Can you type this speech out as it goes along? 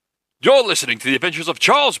You're listening to the adventures of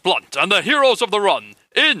Charles Blunt and the heroes of the run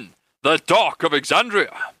in the Dark of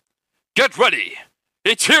Exandria. Get ready!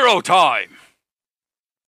 It's hero time!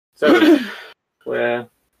 So, we're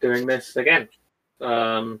doing this again.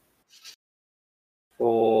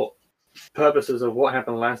 For purposes of what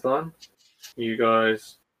happened last time, you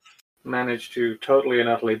guys managed to totally and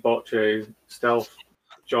utterly botch a stealth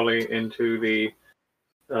jolly into the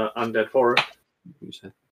undead forest.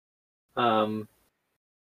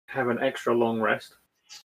 Have an extra long rest,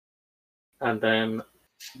 and then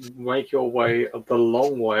make your way the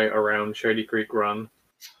long way around Shady Creek Run,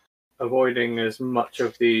 avoiding as much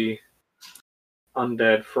of the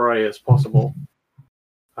undead fray as possible,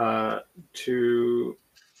 to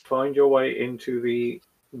find your way into the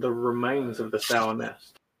remains of the Sour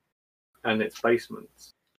Nest and its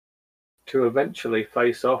basements, to eventually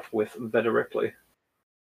face off with Veda Ripley.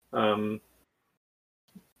 The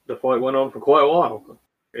fight went on for quite a while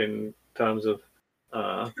in terms of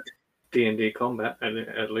D&D combat, and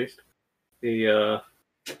at least the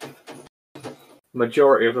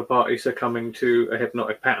majority of the party succumbing to a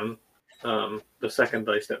hypnotic pattern the second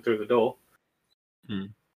they step through the door.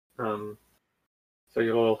 So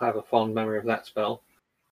you'll all have a fond memory of that spell.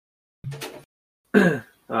 Veda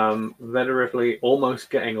Ripley almost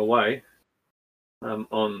getting away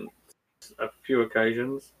on a few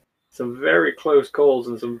occasions. Some very close calls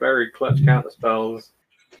and some very clutch counter spells.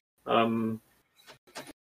 No,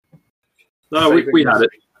 we had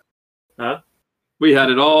it. Huh? We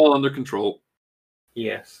had it all under control.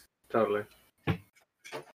 Yes, totally.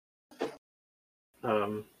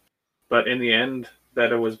 But in the end,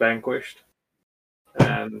 Veda was vanquished,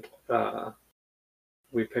 and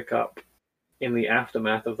we pick up in the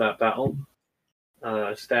aftermath of that battle,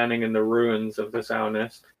 standing in the ruins of the Sour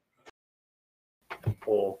Nest,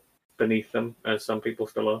 or beneath them, as some people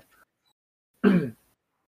still are,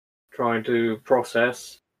 trying to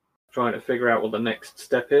process, trying to figure out what the next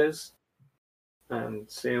step is, and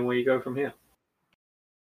seeing where you go from here.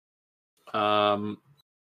 So,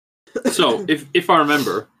 if I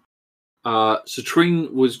remember,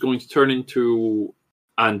 Citrine was going to turn into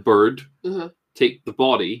Anne Bird, take the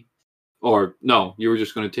body, or no, you were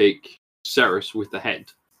just going to take Ceres with the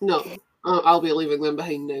head. No, I'll be leaving them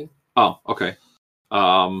behind now. Oh, okay.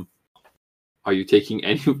 Are you taking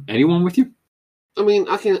anyone with you? I mean,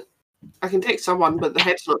 I can take someone, but the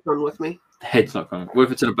head's not coming with me. The head's not coming. What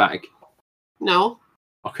if it's in a bag? No.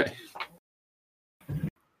 Okay.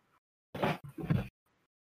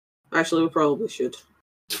 Actually, we probably should.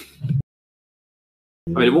 I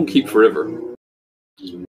mean, it won't keep forever.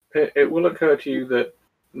 It will occur to you that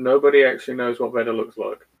nobody actually knows what Veda looks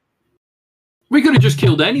like. We could have just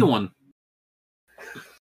killed anyone.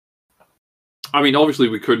 I mean, obviously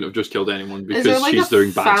we couldn't have just killed anyone because she's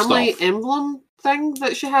doing bad stuff. Is there like a family emblem thing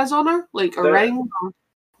that she has on her? Like a ring?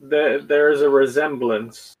 There is a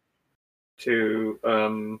resemblance to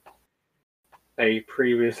a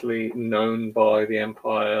previously known by the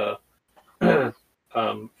Empire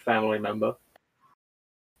family member.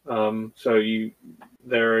 So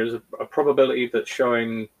there is a probability that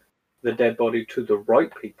showing the dead body to the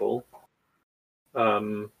right people,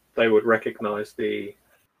 they would recognize the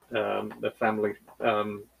family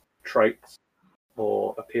traits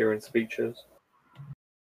or appearance features.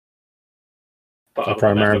 But I'm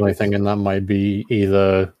primarily thinking that might be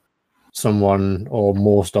either someone or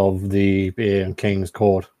most of the King's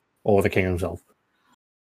court or the King himself.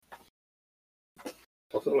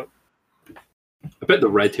 Possibly. I bet the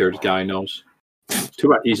red-haired guy knows. Too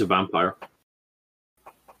bad he's a vampire.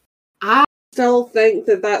 I still think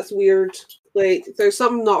that that's weird. Like, there's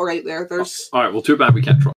something not right there. There's. All right. Well, too bad we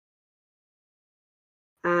can't try.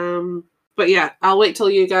 But yeah, I'll wait till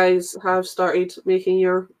you guys have started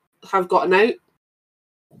have gotten out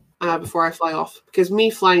before I fly off, because me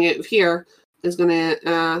flying out of here is going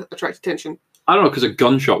to attract attention. I don't know, because a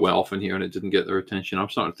gunshot went off in here and it didn't get their attention. I'm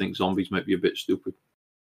starting to think zombies might be a bit stupid.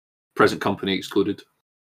 Present company excluded.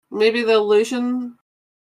 Maybe the illusion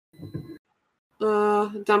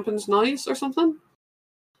dampens noise or something.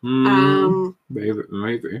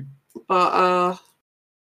 Maybe. But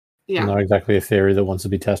yeah. Not exactly a theory that wants to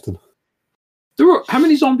be tested. How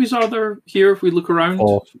many zombies are there here if we look around?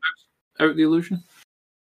 4. Out the illusion?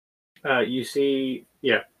 You see,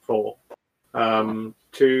 4.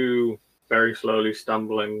 2 very slowly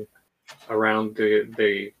stumbling around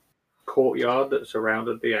the courtyard that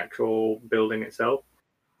surrounded the actual building itself,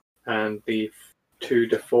 and the 2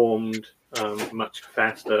 deformed, much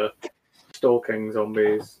faster stalking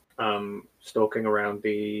zombies stalking around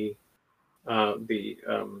the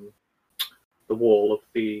wall of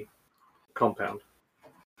the compound.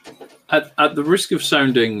 At the risk of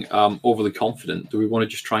sounding overly confident, do we want to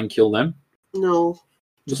just try and kill them? No.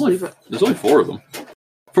 Just leave it. There's only 4 of them.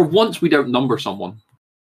 For once, we'd outnumber someone.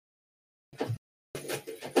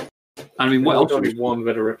 I mean, what else? Only one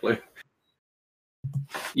bit of Ripley.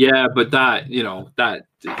 Yeah, but that wouldn't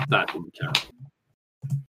count.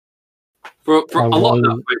 For a lot of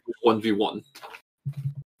that fight was 1v1.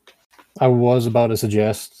 I was about to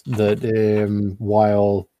suggest that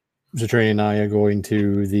while Zatrine and I are going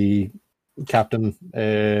to the captain,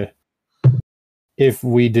 if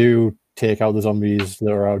we do take out the zombies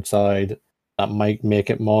that are outside, that might make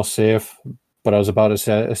it more safe. But I was about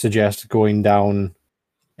to suggest going down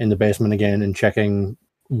in the basement again and checking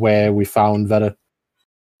where we found Veda.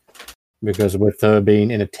 Because with her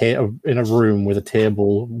being in a room with a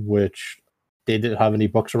table which didn't have any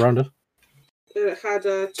books around it. It had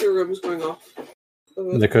 2 rooms going off.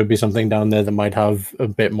 There could be something down there that might have a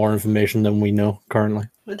bit more information than we know currently.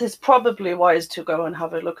 It is probably wise to go and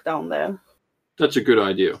have a look down there. That's a good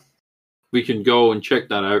idea. We can go and check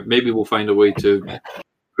that out. Maybe we'll find a way to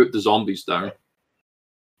put the zombies down.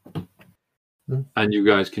 And you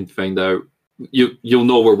guys can find out. You'll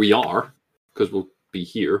know where we are, because we'll be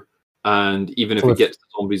here. And even if it gets the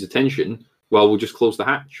zombies' attention, well, we'll just close the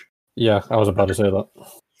hatch. Yeah, I was about to say that.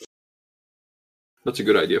 That's a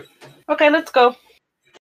good idea. Okay, let's go.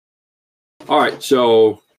 All right,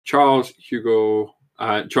 so Charles, Hugo,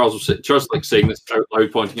 Charles like saying this out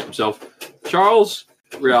loud, pointing at himself. Charles,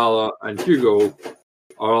 Riala, and Hugo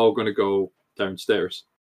are all going to go downstairs.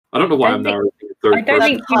 I don't know why I'm narrating the third I don't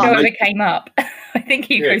person. think Hugo ever came up. I think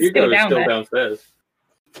Hugo's still down there. Downstairs.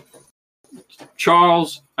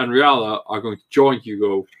 Charles and Riala are going to join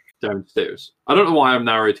Hugo downstairs. I don't know why I'm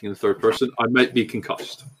narrating in the third person. I might be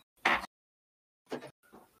concussed.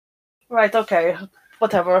 Right, okay.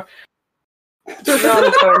 Whatever.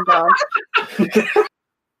 Rihanna's going down.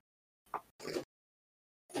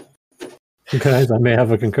 Guys, I may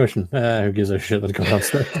have a concussion. Who gives a shit that's going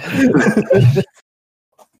downstairs?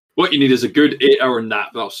 What you need is a good 8-hour nap.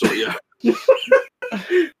 That'll sort you out.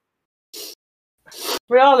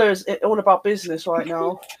 Rihanna is all about business right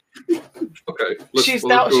now. Okay. She's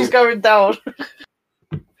going down.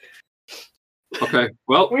 Okay,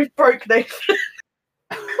 well. We've broke Nathan.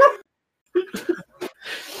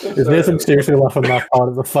 Is Nathan seriously laughing that hard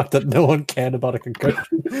at the fact that no one cared about a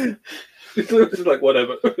concussion? It's like,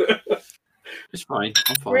 whatever. It's fine.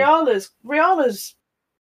 I'm fine. Rihanna's.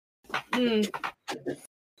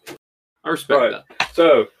 I respect that.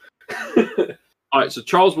 So. Alright, so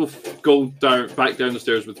Charles will go back down the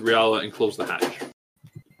stairs with Riala and close the hatch.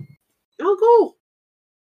 I'll go.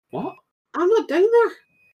 What? I'm not down there.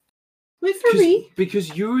 Wait for me.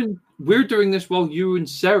 Because we're doing this while you and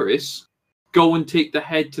Ceres go and take the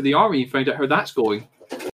head to the army and find out how that's going.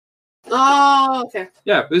 Oh, okay.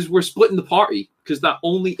 Yeah, we're splitting the party because that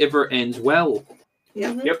only ever ends well.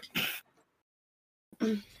 Yep.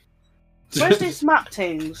 Where's these map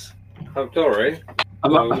things? I'm sorry.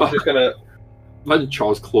 I'm just gonna. Imagine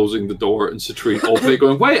Charles closing the door and Citrine opening,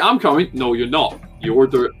 going, "Wait, I'm coming." No, you're not. You're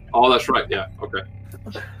the. Oh, that's right. Yeah. Okay.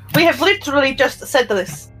 We have literally just said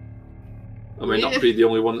this. I may not be the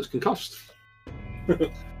only one that's concussed.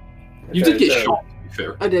 You did get shot, to be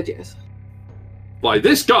fair. I did, yes. By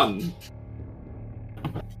this gun!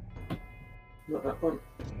 Not that one.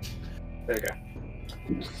 There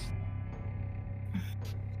you go.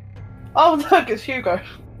 Oh, look, it's Hugo.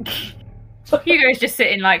 Hugo's just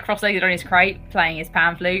sitting like cross-legged on his crate, playing his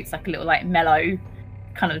pan flutes, like a little like mellow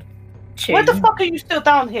kind of tune. Why the fuck are you still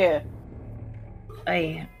down here?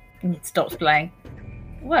 He stops playing.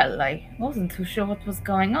 Well, I wasn't too sure what was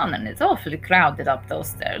going on, and it's awfully crowded up those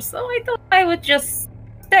stairs, so I thought I would just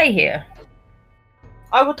stay here.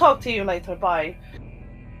 I will talk to you later, bye.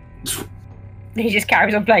 He just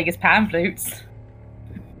carries on playing his pan flutes.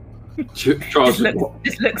 Charles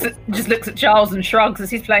just looks at Charles and shrugs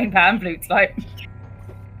as he's playing pan flutes, like.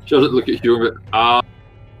 Charles look at you and go,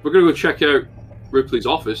 we're gonna go check out Ripley's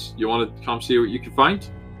office. You want to come see what you can find?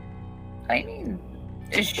 I mean,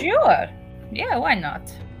 sure. Yeah, why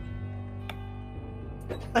not?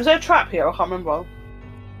 Is there a trap here? I can't remember.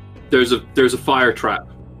 There's a fire trap.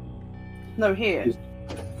 No, here.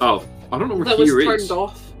 Oh, I don't know where that here was is. turned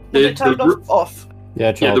off. Was it turned off?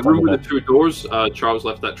 Yeah, yeah, the room with the 2 doors. Charles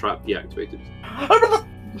left that trap deactivated.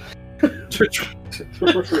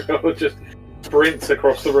 Just sprints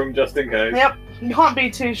across the room just in case. Yep, you can't be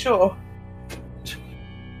too sure.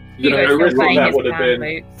 You know, Hugo's risk playing that his would have pan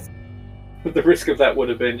been- flutes. The risk of that would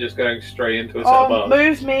have been just going straight into a set of bars.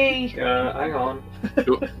 Move me! Hang on.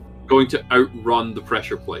 Going to outrun the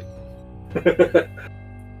pressure plate.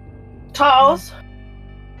 Charles,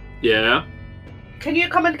 Yeah. can you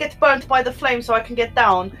come and get burnt by the flame so I can get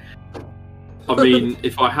down? I mean,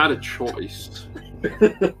 if I had a choice.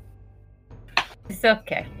 It's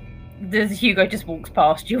okay. Hugo just walks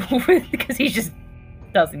past you because he just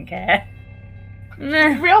doesn't care.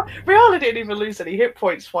 Nah. Rihanna didn't even lose any hit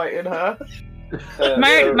points fighting her.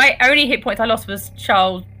 My only hit points I lost was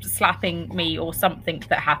Charles slapping me or something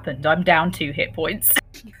that happened. I'm down 2 hit points.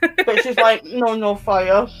 But she's like, no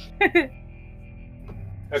fire.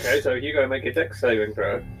 Okay, so Hugo, make a dex saving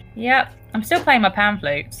throw. Yep, I'm still playing my pan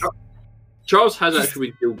flutes. Charles has actually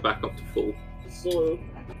been healed back up to full. So,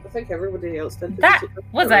 I think everybody else did. That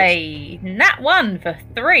was a nat 1 for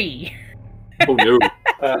 3. Oh no.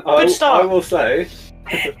 Good start. I will say.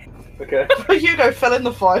 Okay. Hugo fell in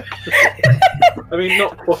the fire. I mean,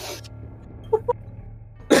 not quite.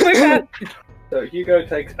 So Hugo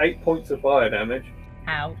takes 8 points of fire damage.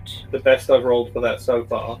 Ouch. The best I've rolled for that so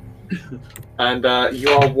far. And you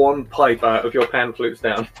are 1 pipe out of your pan flutes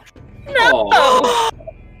down. No!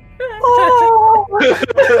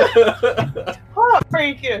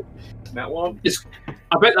 Heartbreaking. That one?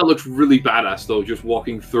 I bet that looks really badass though, just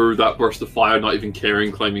walking through that burst of fire, not even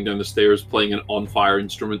caring, climbing down the stairs, playing an on-fire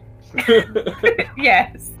instrument.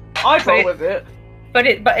 Yes. I'd roll with it. But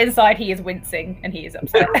inside he is wincing and he is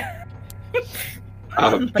upset.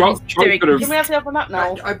 Charles doing- could Can we have the other map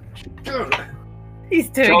now? He's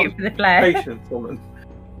doing Charles- it for the flair. Patience, woman.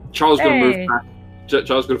 Charles going to Hey. move back.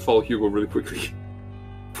 Charles going to follow Hugo really quickly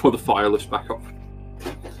before the fire lifts back up.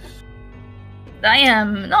 I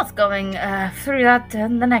am not going through that the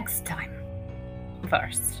next time.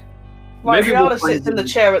 First. Right, Maybe we'll Rihanna find sits in the him-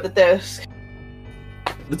 chair at the desk.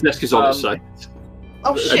 The desk is on its side.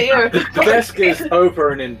 Oh shit! The desk is over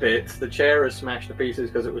and in bits. The chair is smashed to pieces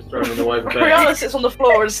because it was thrown in the way of the bed. Rihanna sits on the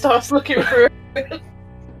floor and starts looking through.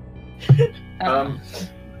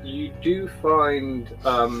 You do find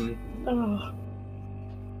Oh.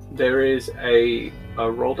 there is a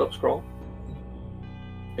rolled up scroll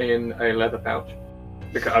in a leather pouch.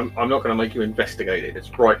 Because I'm not going to make you investigate it. It's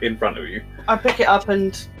right in front of you. I pick it up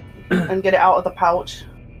and get it out of the pouch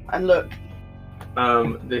and look.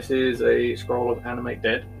 This is a scroll of animate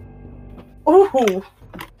dead. Ooh!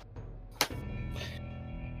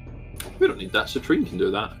 We don't need that. Citrine can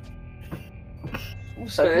do that.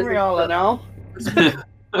 So can Rihanna now.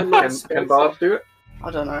 Can Barb do it?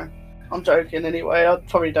 I don't know. I'm joking anyway. I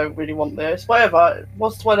probably don't really want this. Whatever.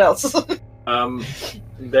 What else?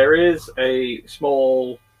 There is a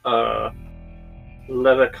small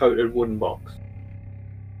leather-coated wooden box.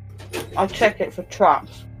 I'll check it for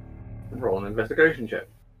traps. Roll an investigation check.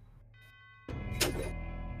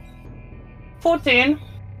 14.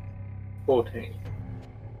 14.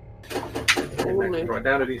 Only. Right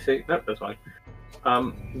down to DC. Nope, that's fine.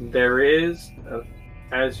 There is,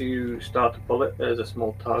 as you start to pull it, there's a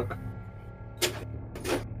small tug.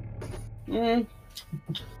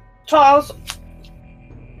 Charles.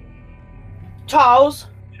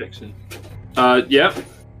 Checks in. Yeah.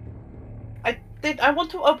 I want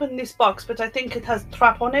to open this box, but I think it has a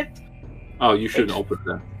trap on it. Oh, you shouldn't open it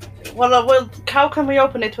then. Well, how can we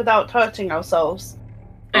open it without hurting ourselves?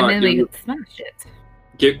 And Alright, then we you- could smash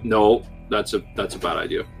it. No, that's a bad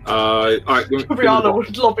idea. Alright, Rihanna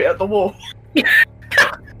would lob it at the wall.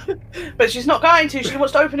 But she's not going to. She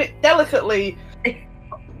wants to open it delicately.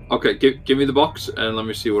 Okay, give me the box and let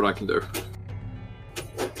me see what I can do.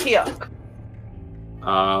 Here.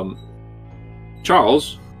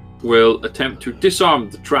 Charles will attempt to disarm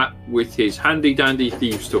the trap with his handy dandy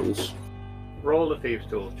thieves' tools. Roll the thieves'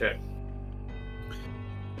 tools check.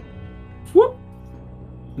 Whoop!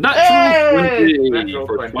 Natural Hey! 20 Natural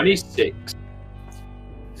for 20. 26.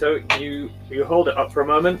 So you hold it up for a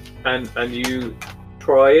moment and you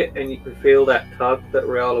try it and you can feel that tug that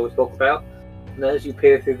Riala was talking about. And as you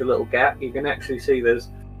peer through the little gap, you can actually see there's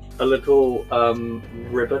a little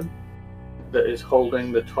ribbon that is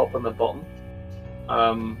holding the top and the bottom.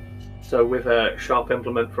 So with a sharp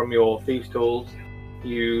implement from your thieves' tools,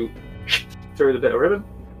 you through the bit of ribbon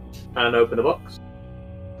and open the box.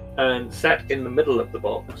 And sat in the middle of the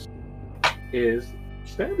box is a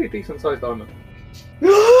fairly decent sized diamond.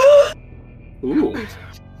 Ooh.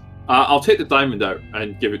 I'll take the diamond out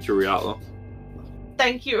and give it to Riala.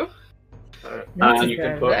 Thank you. That's And you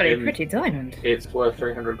can a put very in, pretty diamond. it's worth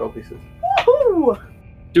 300 gold pieces. Ooh.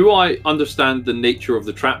 Do I understand the nature of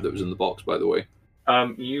the trap that was in the box, by the way?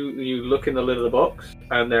 You look in the lid of the box,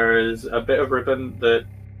 and there is a bit of ribbon that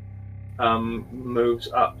moves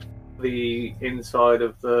up the inside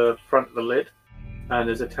of the front of the lid, and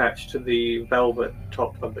is attached to the velvet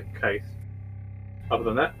top of the case. Other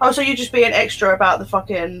than that, Oh, so you're just being extra about the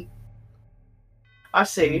fucking... I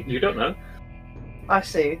see. you don't know. I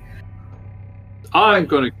see. I'm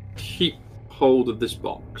going to keep hold of this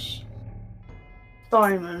box.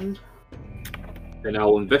 Diamond. And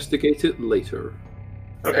I'll investigate it later.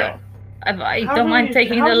 Okay. I don't mind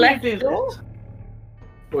taking the left do door. this?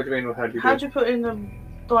 What do you mean? How do you How'd do? you put in the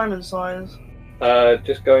diamond size?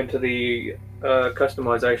 Just go into the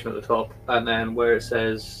customization at the top, and then where it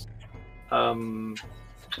says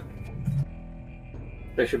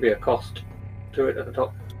there should be a cost to it at the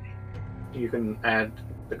top. You can add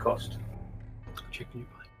the cost. Chicken.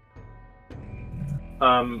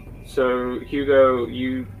 So Hugo,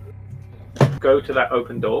 you go to that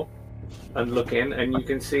open door and look in, and you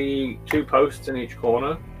can see 2 posts in each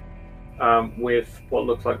corner with what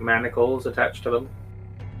looks like manacles attached to them.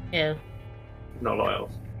 Yeah. Not a lot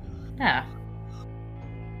else. Ah.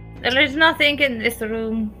 There is nothing in this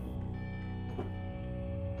room.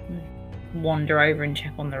 Wander over and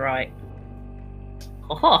check on the right.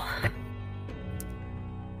 Oh.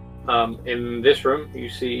 In this room, you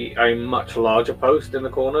see a much larger post in the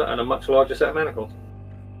corner and a much larger set of manacles.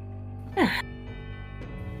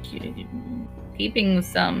 Keeping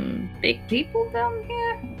some big people down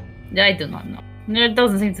here? I do not know. There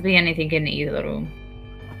doesn't seem to be anything in either room.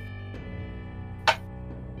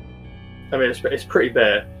 I mean, it's pretty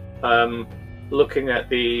bare. Looking at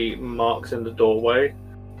the marks in the doorway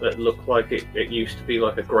that look like it used to be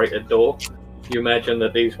like a grated door, you imagine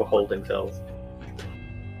that these were holding cells.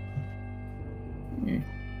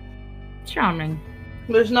 Charming.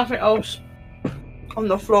 There's nothing else on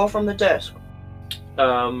the floor from the desk.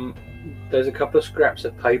 There's a couple of scraps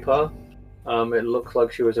of paper. It looks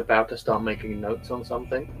like she was about to start making notes on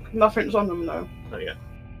something. Nothing's on them, though. Not yet.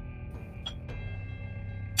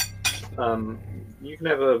 You can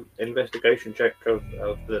have an investigation check of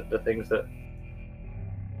the things that...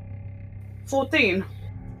 14.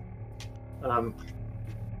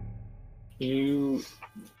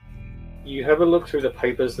 You have a look through the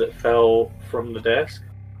papers that fell from the desk.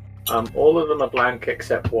 All of them are blank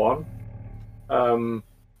except one,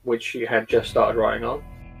 which she had just started writing on,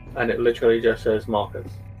 and it literally just says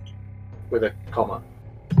Marcus with a comma.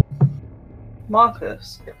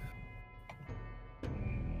 Marcus.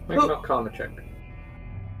 Make an Arcana check.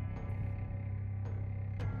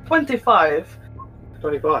 25.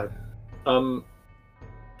 25.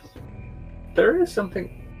 There is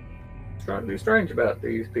something slightly strange about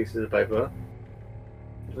these pieces of paper.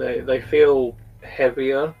 They feel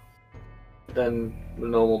heavier than the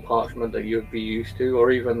normal parchment that you'd be used to,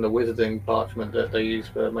 or even the wizarding parchment that they use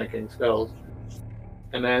for making spells.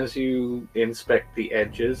 And as you inspect the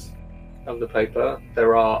edges of the paper,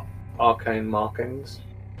 there are arcane markings,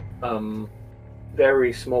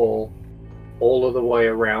 very small, all of the way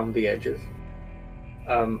around the edges.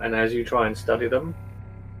 And as you try and study them,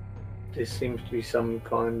 this seems to be some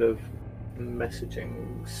kind of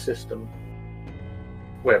messaging system,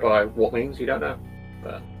 whereby what means you don't know.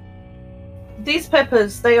 But These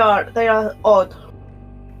papers, they are odd.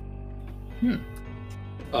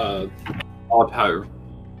 Odd how?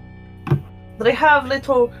 They have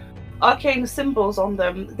little arcane symbols on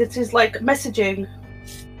them. This is like messaging.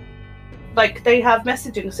 Like they have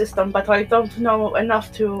messaging system, but I don't know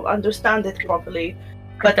enough to understand it properly.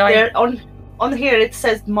 But they're on here it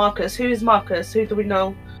says Marcus. Who is Marcus? Who do we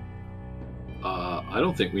know? I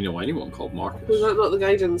don't think we know anyone called Marcus. Was that not the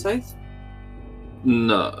guy in the south?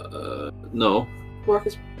 No, no.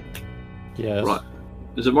 Marcus. Yes. Right.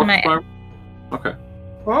 Is it Marcus Briarwood? Okay.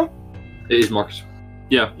 Huh? It is Marcus.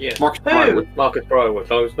 Yeah. Marcus Briarwood. Marcus Briarwood.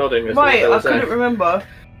 I was nodding. As Right, I I couldn't remember.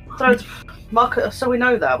 So it's Marcus. So we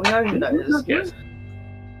know that. We know who that is. Yes.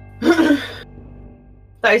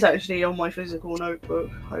 That is actually on my physical notebook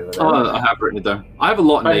over there. I have written it down. I have a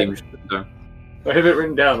lot of names written down. I have it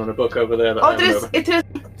written down on a book over there. That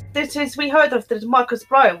This is. We heard of this Marcus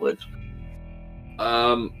Briarwood.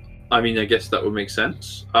 I mean, I guess that would make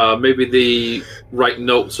sense. Maybe they write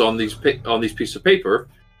notes on these pieces of paper,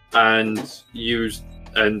 and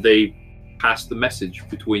they pass the message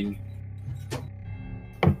between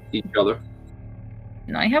each other.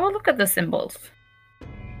 Now have a look at the symbols.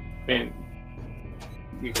 I mean,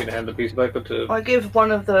 you can hand the piece of paper to I give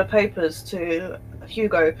one of the papers to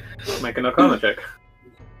Hugo. make an Arcana check.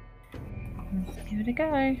 Let's give it a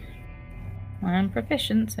go. I'm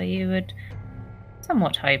proficient, so you would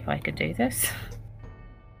somewhat hope I could do this.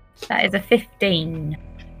 That is a 15.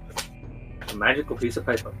 A magical piece of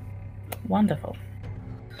paper. Wonderful.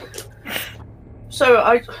 So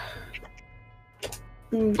I.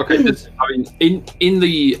 Okay, I mean, in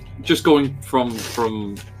the just going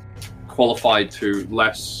from qualified to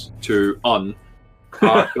less to can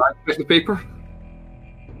I check the paper?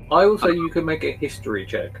 I will say you can make a history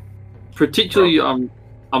check. Particularly,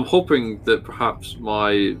 I'm hoping that perhaps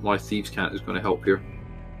my thieves' cant is going to help here,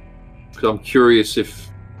 because I'm curious if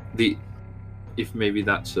maybe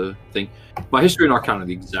that's a thing. My history and arcana are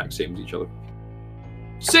the exact same as each other.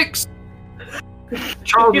 6.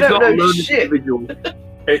 Charles You is don't not a know learned shit. individual.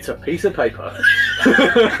 It's a piece of paper.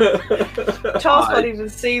 Charles can't even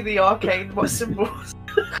see the arcane symbols.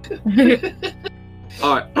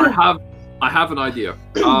 All right, I have an idea.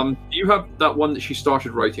 Do you have that one that she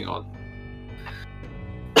started writing on?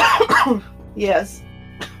 Yes.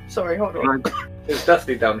 Sorry, hold on. It's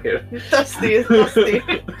dusty down here. It's dusty, it's dusty.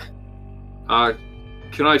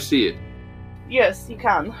 Can I see it? Yes, you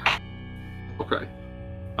can. Okay.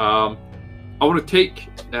 I want to take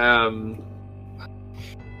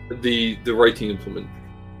the writing implement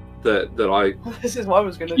that I This is what I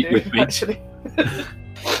was going to Keep do, with me. actually.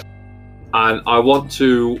 and I want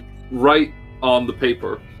to write on the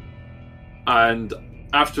paper, and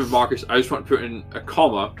after Marcus, I just want to put in a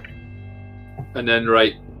comma, and then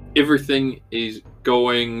write everything is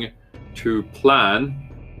going to plan.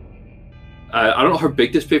 I don't know how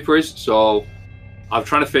big this paper is, so I'm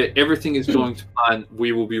trying to fit everything is going to plan.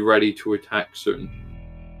 We will be ready to attack soon.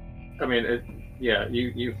 I mean,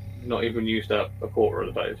 you've not even used up a quarter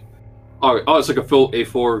of the page. Oh, it's like a full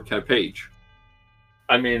A4 kind of page.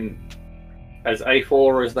 I mean, as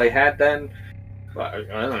A4 as they had then, I don't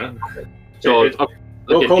know. So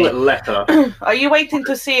We'll call it letter. Are you waiting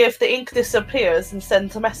to see if the ink disappears and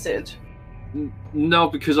sends a message? No,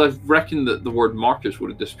 because I reckon that the word Marcus would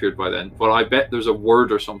have disappeared by then. But I bet there's a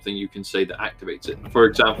word or something you can say that activates it. For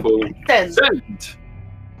example, Send. send.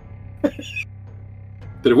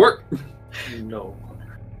 Did it work? No.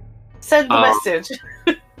 Send the message.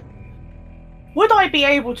 Would I be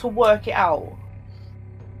able to work it out?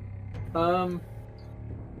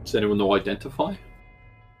 Does anyone know identify?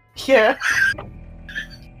 Yeah.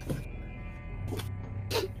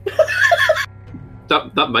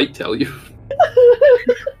 That might tell you.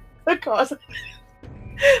 I can't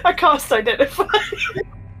identify.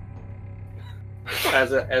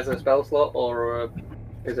 As a spell slot, or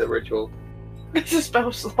is it ritual? It's a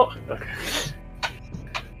spell slot. Okay.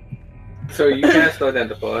 So you cast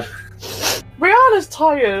identify, Rihanna's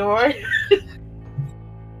tired, alright?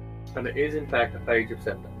 and it is in fact a page of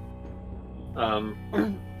sending.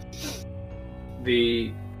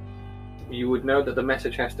 You would know that the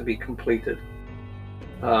message has to be completed,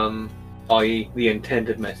 i.e., the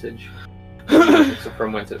intended message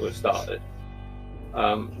from whence it was started.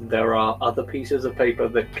 There are other pieces of paper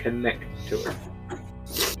that connect to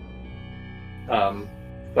it,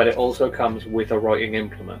 but it also comes with a writing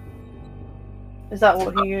implement. Is that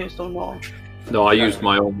what he used or not? No, I used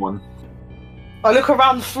my own one. I look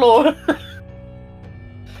around the floor.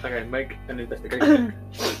 Okay, make an investigation.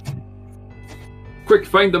 Quick,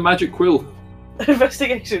 find the magic quill.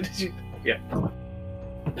 Investigation, did you? Yeah.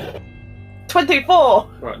 24!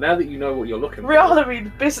 Right, now that you know what you're looking for, Rihanna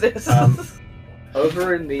mean business.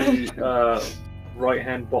 over in the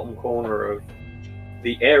right-hand bottom corner of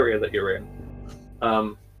the area that you're in,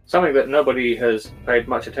 something that nobody has paid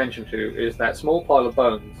much attention to is that small pile of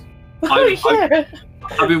bones.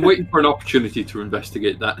 I've been waiting for an opportunity to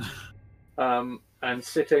investigate that. And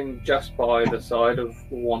sitting just by the side of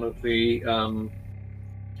one of the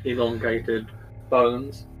elongated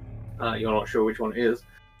bones, you're not sure which one it is,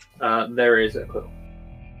 there is a quill.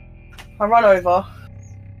 I run over.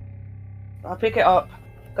 I pick it up,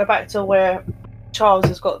 go back to where Charles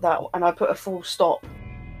has got that, and I put a full stop.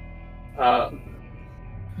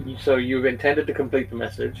 So you've intended to complete the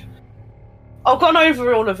message. I've gone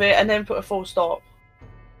over all of it and then put a full stop.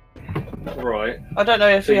 Right. I don't know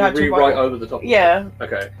if So you you had to rewrite write. over the top. Yeah.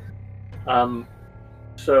 Of it. Okay.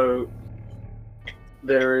 So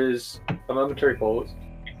there is a momentary pause.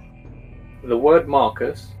 The word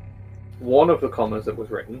Marcus, one of the commas that was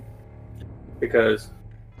written, because,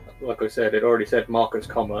 like I said, it already said Marcus,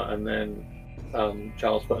 comma, and then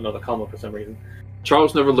Charles put another comma for some reason.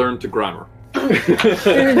 Charles never learned to grammar.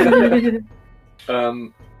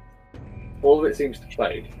 All of it seems to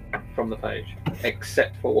fade from the page,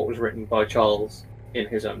 except for what was written by Charles in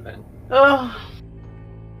his own pen. Ugh.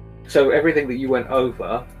 So everything that you went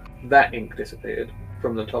over, that ink disappeared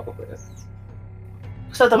from the top of it.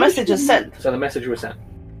 So the message is sent. So the message was sent.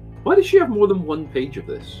 Why does she have more than one page of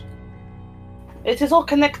this? It is all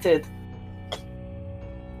connected.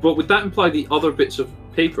 But would that imply the other bits of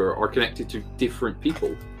paper are connected to different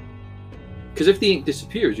people? Because if the ink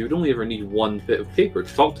disappears, you would only ever need one bit of paper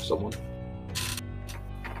to talk to someone.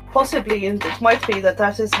 Possibly, and it might be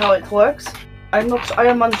that is how it works. I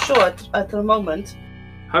am unsure at the moment.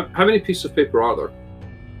 How many pieces of paper are there?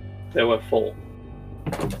 There were 4.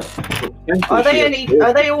 Can't Are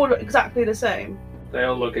they all exactly the same? They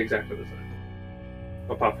all look exactly the same.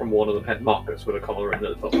 Apart from one of them had markers with a collar written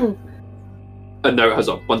at the top. And now it has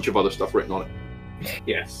a bunch of other stuff written on it.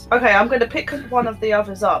 Yes. Okay, I'm going to pick one of the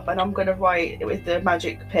others up and I'm going to write with the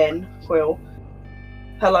magic pen quill.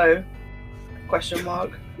 Hello? Question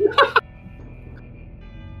mark.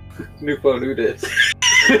 New phone, who this?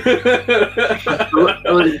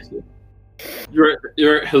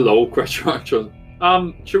 You're hello, question mark, John.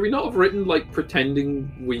 Should we not have written, like,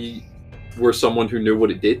 pretending we were someone who knew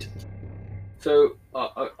what it did? So,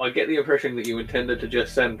 I get the impression that you intended to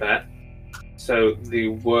just send that, so the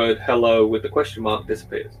word hello with the question mark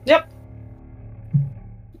disappears. Yep.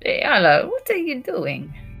 Hey, hello, what are you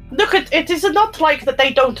doing? Look, it is not like that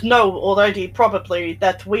they don't know already, probably,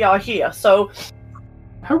 that we are here, so...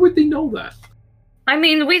 How would they know that? I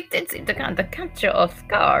mean, we did seem to kind of catch her off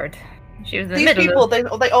guard. She was in the These middle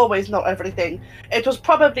people, of... they always know everything. It was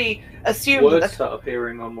probably assumed Words that... start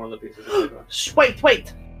appearing on one of the pieces of paper. Shh, wait.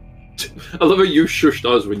 I love how you shushed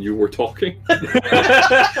us when you were talking.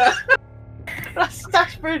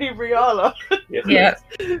 That's really Rihanna. Yes, Yeah.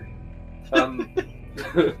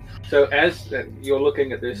 So as you're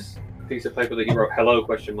looking at this piece of paper that you wrote hello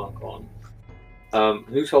question mark on,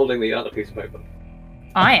 who's holding the other piece of paper?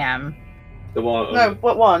 I am. The one. No,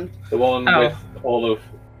 what one? The one Oh. with all of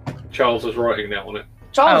Charles's writing down on it.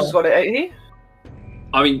 Charles has Oh. got it, ain't he?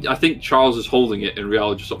 I mean, I think Charles is holding it, and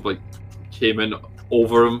Rial just sort of like came in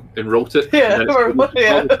over him and wrote it. Yeah, and then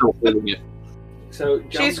yeah. Charles still holding it. So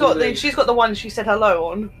She's got the one she said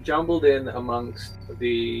hello on. jumbled in amongst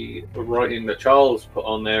the writing that Charles put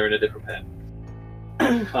on there in a different pen.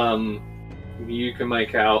 You can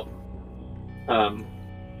make out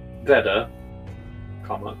Veda,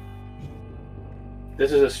 comma.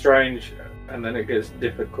 This is a strange, and then it gets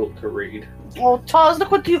difficult to read. Oh, Charles,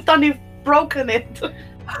 look what you've done. You've broken it.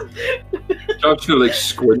 Charles gonna like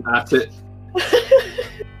squint at it.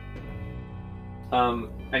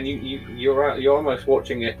 And you're almost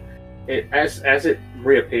watching it. As it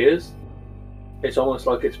reappears, it's almost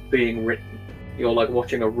like it's being written. You're like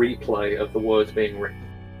watching a replay of the words being written.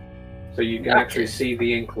 So you can actually see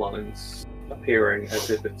the ink lines appearing as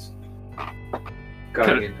if it's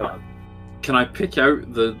going in time. Can I pick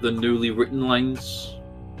out the newly written lines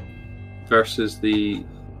versus the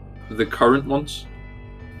current ones?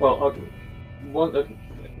 Well,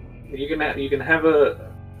 you can have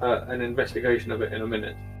an investigation of it in a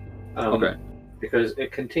minute. Okay. Because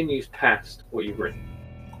it continues past what you've written.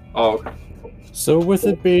 Oh, okay. So with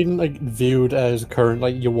it being like viewed as current,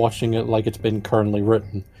 like you're watching it like it's been currently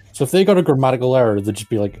written. So if they got a grammatical error, they'd just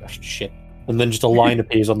be like, oh, shit. And then just a line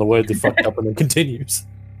appears on the word they fucked up and then continues.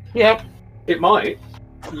 Yep. It might.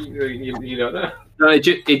 You don't know. No, it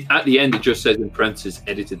at the end it just says in parentheses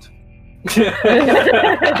edited.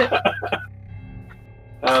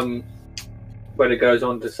 But it goes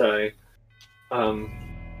on to say,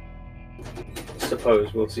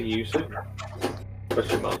 suppose we'll see you soon.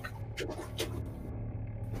 Question mark.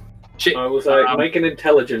 Shit. I will say, make an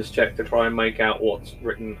intelligence check to try and make out what's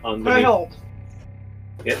written I underneath. help.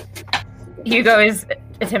 Yep. Hugo is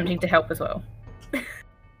attempting to help as well.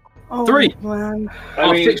 Oh, 3. man.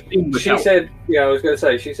 I mean, 16 was she help. said, yeah, I was going to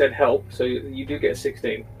say, she said help, so you do get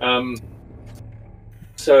 16.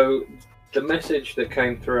 So the message that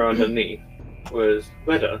came through underneath was,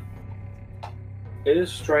 Veda, it is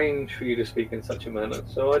strange for you to speak in such a manner,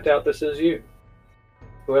 so I doubt this is you.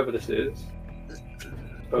 Whoever this is,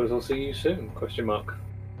 suppose I'll see you soon, question mark.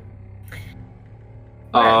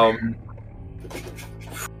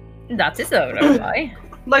 That is a reply.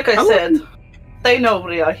 Like I said, they know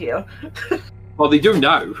we are here. Well, they do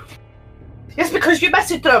now. It's because you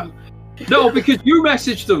messaged them. No, because you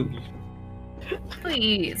messaged them.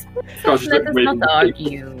 Please, Gosh, let us wait, not wait.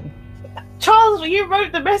 argue. Charles, you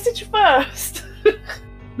wrote the message first.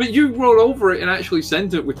 But you wrote over it and actually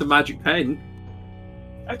sent it with the magic pen.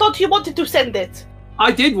 I thought you wanted to send it.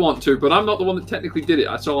 I did want to, but I'm not the one that technically did it.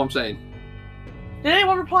 That's all I'm saying. Did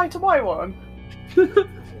anyone reply to my one? There's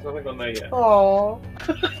nothing on there yet. Oh,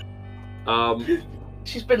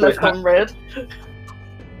 she's been left on red.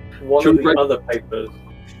 One Should of we the break- other papers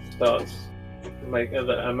starts,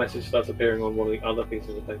 a message starts appearing on one of the other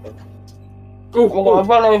pieces of paper. Oh, I've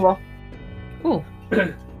run over. Ooh.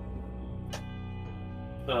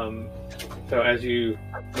 So as you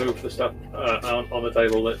move the stuff on the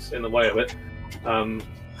table that's in the way of it,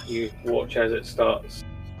 you watch as it starts,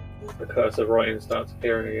 the cursor writing starts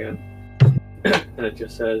appearing again, and it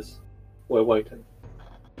just says, "We're waiting."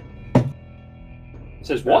 It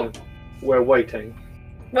says what? We're waiting.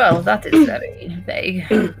 Well, that is very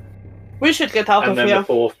vague. We should get out And of then here. the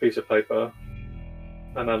fourth piece of paper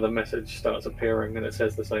another message starts appearing, and it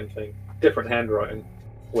says the same thing. Different handwriting.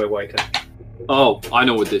 We're waiting. Oh, I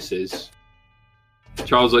know what this is.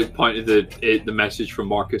 Charles pointed the message from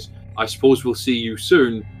Marcus. I suppose we'll see you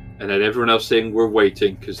soon, and then everyone else saying we're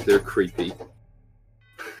waiting because they're creepy.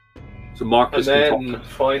 So Marcus. And then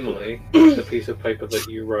finally, the piece of paper that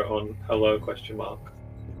you wrote on hello ?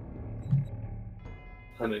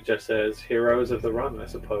 And it just says heroes of the run, I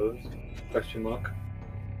suppose ?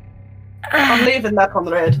 I'm leaving that on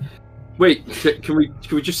red. Wait, can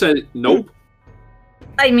we just say nope?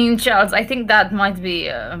 I mean, Charles, I think that might be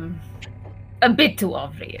a bit too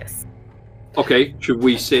obvious. Okay, should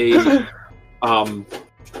we say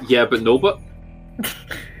yeah but no but?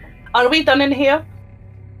 Are we done in here?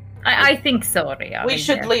 I think so, Ria. We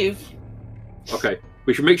should leave. Okay,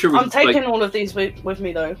 we should make sure we. I'm taking all of these with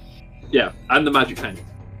me though. Yeah, and the magic pen.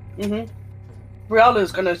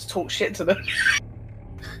 Rihanna's gonna talk shit to them.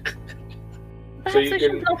 Perhaps So you we can-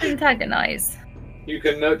 should not antagonize. You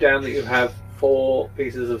can note down that you have 4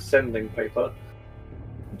 pieces of sending paper.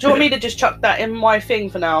 Do you want me to just chuck that in my thing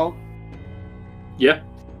for now? Yeah.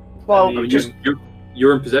 Well, And I mean, just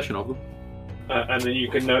you're in possession of them. And then you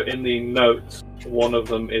can note in the notes, one of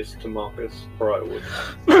them is to Marcus Briarwood.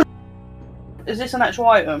 is this an actual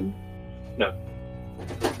item?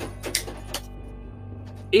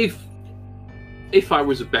 If I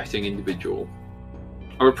was a betting individual,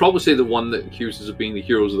 I would probably say the one that accuses of being the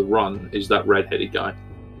heroes of the run is that red-headed guy.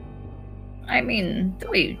 I mean, do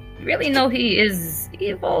we really know he is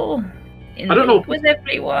evil? I don't know. With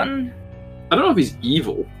everyone. I don't know if he's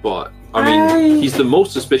evil, but I mean, he's the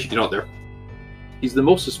most suspicious. You're not there. He's the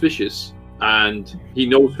most suspicious, and he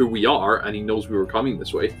knows who we are, and he knows we were coming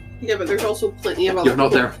this way. Yeah, but there's also plenty of other You're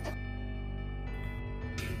not people. there.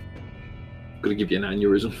 I'm gonna give you an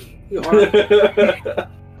aneurysm. You are.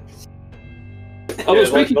 Although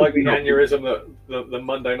Like speaking the of, aneurysm that the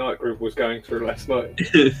Monday night group was going through last night.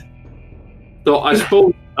 so I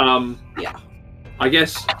suppose, Yeah. I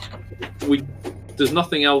guess there's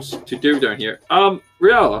nothing else to do down here.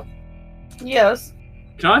 Riala, Yes.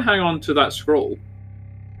 can I hang on to that scroll?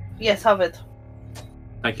 Yes, have it.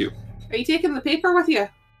 Thank you. Are you taking the paper with you?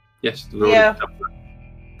 Yes. Yeah.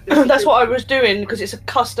 That's what I was doing because it's a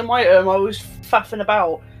custom item. I was faffing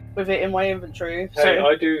about with it in my inventory. So Hey,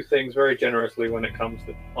 I do things very generously when it comes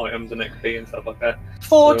to items and XP and stuff like that.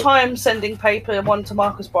 4 so- times sending paper, 1 to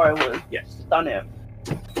Marcus Briarwood. Yes. Done it.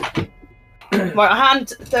 Right, I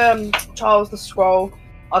hand Charles the scroll.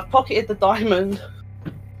 I've pocketed the diamond.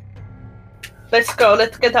 Let's go.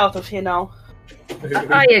 Let's get out of here now.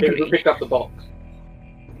 I agree. Who picked up the box?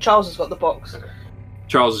 Charles has got the box.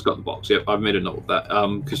 Charles has got the box. Yep, I've made a note of that.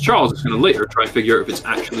 Because Charles is going to later try and figure out if it's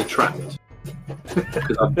actually trapped.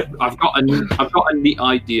 Because I've got a neat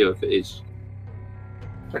idea if it is.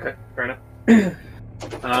 Okay, fair enough.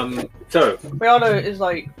 So Rihanna is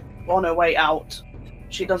like on her way out.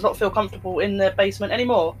 She does not feel comfortable in the basement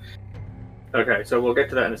anymore. okay, so we'll get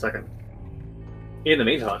to that in a second. In the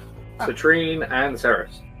meantime, Citrine and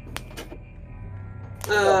Ceres.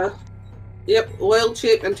 Yep, oil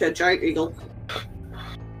shape into a giant eagle.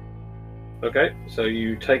 Okay, so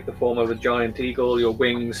you take the form of a giant eagle, your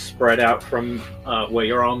wings spread out from where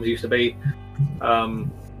your arms used to be,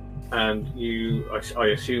 and you, I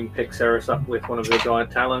assume, pick Ceres up with one of the giant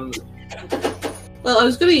talons. Well, I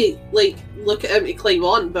was gonna look at him to climb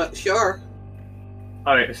on, but sure.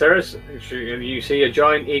 Alright, Ceres, you see a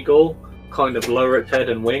giant eagle kind of lower its head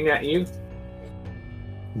and wing at you.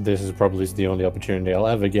 This is probably the only opportunity I'll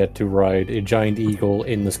ever get to ride a giant eagle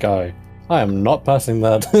in the sky. I am not passing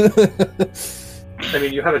that. I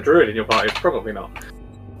mean, you have a druid in your party, probably not.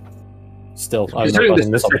 Still, I'm not Considering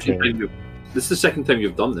passing this this is the second opportunity. time this is the second time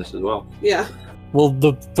you've done this as well. Yeah. Well,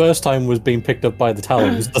 the first time was being picked up by the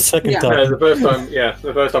talons. The second Yeah. time,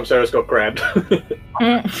 The first time Ceres got grabbed.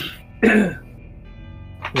 yeah,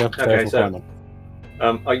 Okay, fair so- requirement.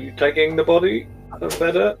 Are you taking the body of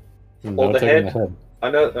Veda? No, the taking head? I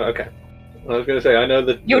know. Okay, I was going to say I know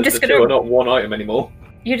that You're the just two gonna- are not one item anymore.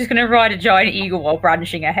 You're just gonna ride a giant eagle while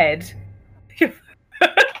brandishing a head.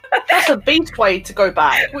 That's a beast way to go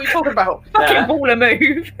back. What are you talking about? Fucking That- baller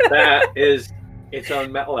move. That is its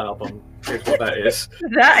own metal album. Is what that is.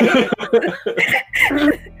 That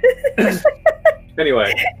is.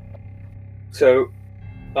 Anyway, so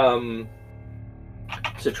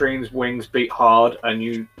Citrine's wings beat hard, and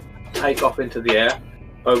you take off into the air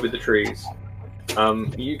over the trees.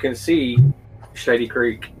 You can see Shady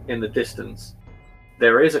Creek in the distance.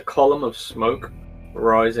 There is a column of smoke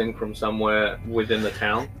rising from somewhere within the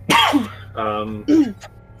town.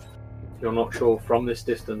 You're not sure from this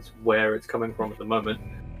distance where it's coming from at the moment.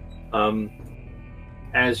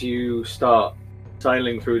 As you start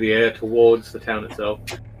sailing through the air towards the town itself.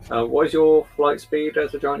 What is your flight speed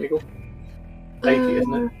as a giant eagle? 80,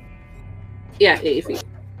 isn't it? Yeah, 80 feet.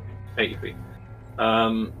 80 feet.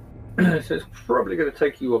 So it's probably going to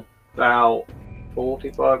take you about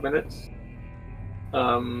 45 minutes.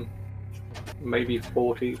 Maybe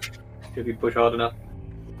 40 if you push hard enough.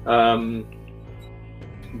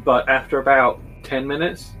 But after about 10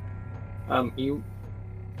 minutes, you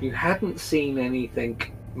hadn't seen anything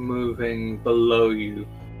moving below you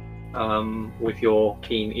with your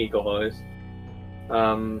keen eagle eyes.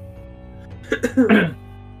 And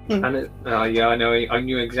it, yeah, I know. I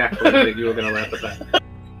knew exactly that you were going to laugh at that.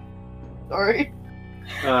 Sorry.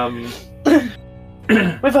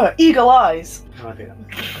 With her eagle eyes. Oh dear.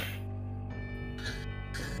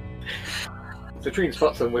 Citrine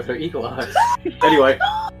spots them with her eagle eyes. Anyway,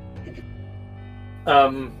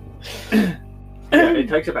 yeah, it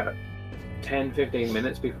takes about 10-15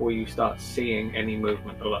 minutes before you start seeing any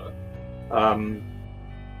movement below. And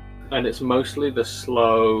it's mostly the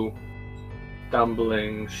slow,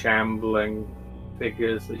 stumbling, shambling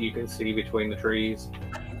figures that you can see between the trees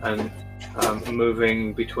and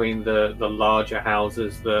moving between the larger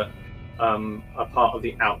houses that are part of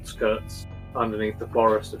the outskirts underneath the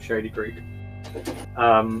forest of Shady Creek.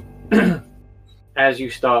 As you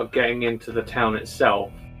start getting into the town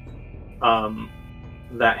itself,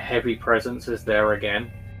 that heavy presence is there again.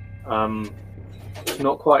 It's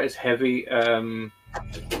not quite as heavy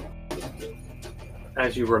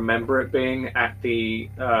as you remember it being at the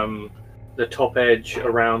top edge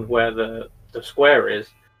around where the square is,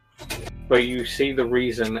 but you see the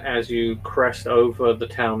reason as you crest over the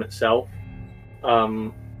town itself.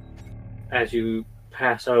 As you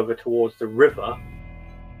pass over towards the river,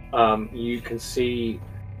 you can see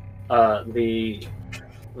the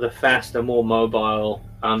faster, more mobile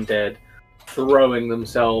undead throwing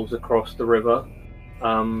themselves across the river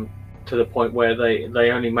to the point where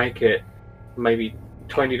they only make it maybe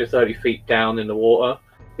 20 to 30 feet down in the water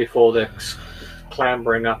before they're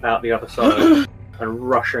clambering up out the other side and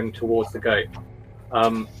rushing towards the gate.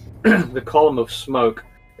 The column of smoke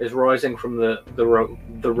is rising from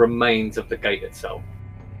the remains of the gate itself.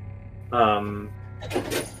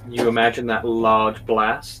 You imagine that large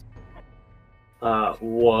blast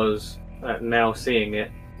was, now seeing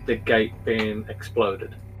it, the gate being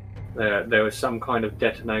exploded. There was some kind of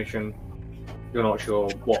detonation, you're not sure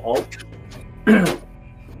what of.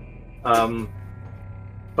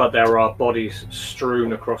 But there are bodies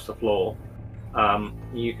strewn across the floor.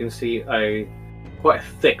 You can see quite a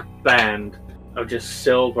thick band of just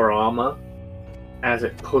silver armor as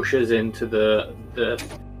it pushes into the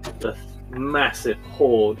massive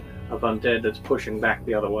horde of undead that's pushing back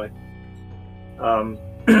the other way.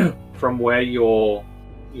 From where your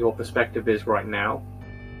perspective is right now,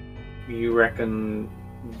 you reckon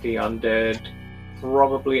the undead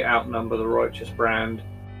probably outnumber the righteous brand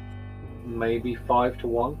maybe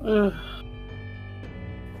 5-1.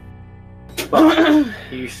 But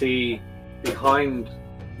you see behind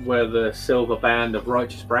where the silver band of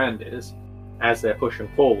righteous brand is, as they're pushing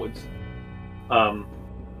forwards,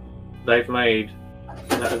 they've made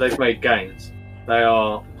gains. They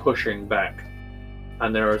are pushing back,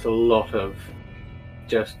 and there is a lot of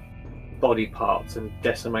just body parts and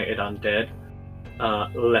decimated undead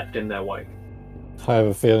left in their wake. I have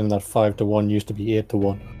a feeling that 5-1 used to be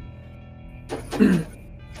 8-1.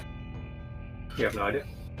 You have no idea.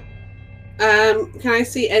 Can I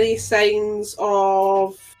see any signs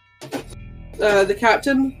of the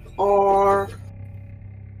captain or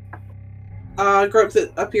a group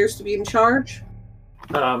that appears to be in charge?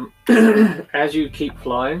 As you keep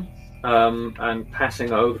flying and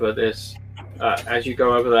passing over this, as you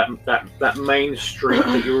go over that main street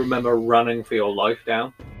that you remember running for your life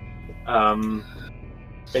down,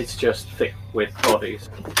 it's just thick with bodies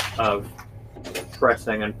of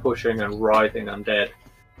pressing and pushing and writhing undead,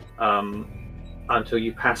 until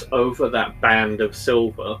you pass over that band of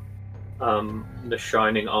silver, the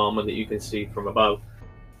shining armor that you can see from above.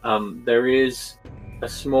 There is a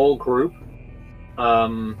small group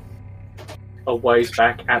a ways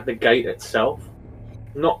back at the gate itself,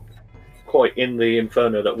 not quite in the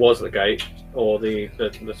inferno that was the gate, or the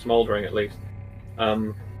smouldering at least,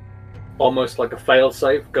 almost like a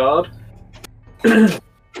fail-safe guard.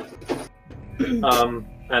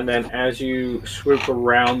 And then as you swoop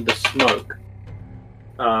around the smoke,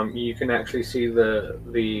 you can actually see the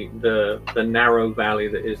narrow valley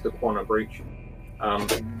that is the Quanah Breach.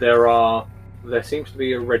 There seems to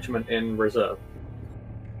be a regiment in reserve,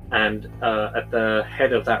 and at the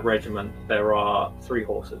head of that regiment there are 3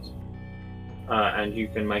 horses, and you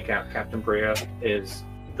can make out Captain Bria is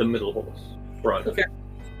the middle horse. Right. Okay.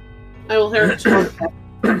 I will hear it.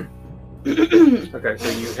 Okay, so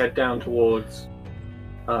you head down towards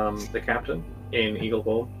the captain in Eagle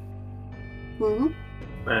form,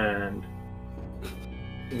 and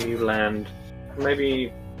you land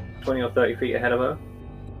maybe 20 or 30 feet ahead of her.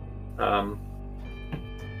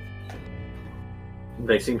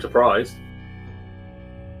 They seem surprised.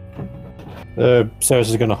 Ceres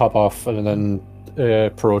is going to hop off and then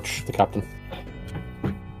approach the captain.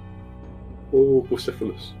 Oh,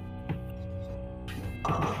 Bucephalus.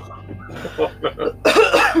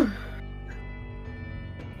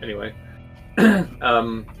 Anyway,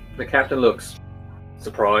 the captain looks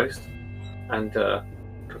surprised and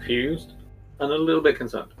confused and a little bit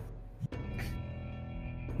concerned.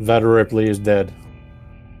 Veda Ripley is dead.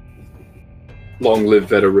 Long live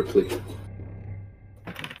Veda Ripley.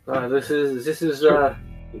 This is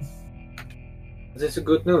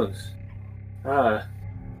good news.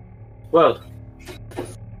 Well,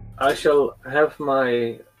 I shall have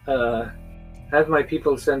my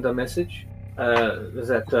people send a message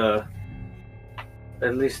that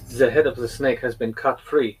at least the head of the snake has been cut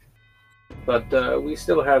free, but we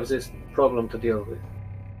still have this problem to deal with.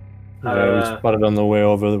 Yeah, we spotted on the way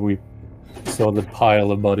over that we saw the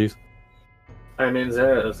pile of bodies. I mean,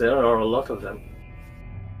 there are a lot of them.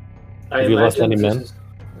 Have you lost any men?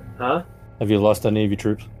 Huh? Have you lost any of your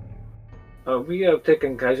troops? We have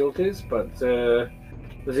taken casualties, but the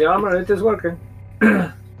armor, it is working.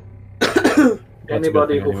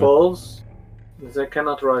 Anybody who falls, they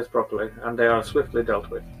cannot rise properly, and they are swiftly dealt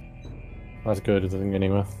with. That's good, I think,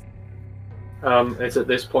 anyway. It's at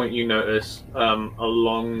this point you notice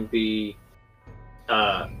along the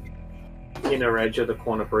inner edge of the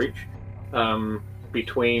corner breach,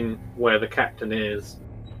 between where the captain is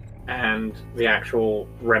and the actual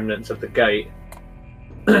remnants of the gate,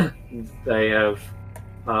 they have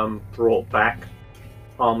brought back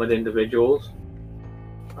armored individuals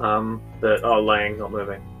that are laying, not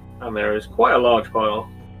moving. And there is quite a large pile.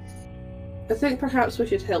 I think perhaps we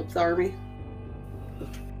should help the army.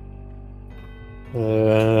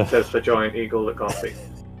 Says the giant eagle that can't speak.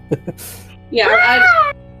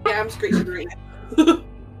 I'm screeching right now.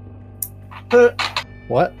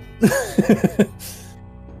 What?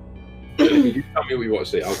 If you tell me what you want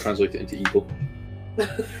to say, I'll translate it into eagle.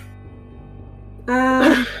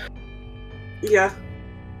 Yeah.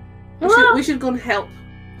 We should go and help.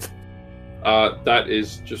 That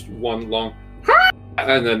is just one long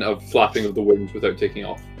and then a flapping of the wings without taking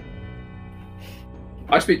off.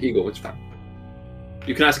 I speak eagle, it's fine.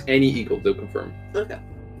 You can ask any eagle, they'll confirm. Okay.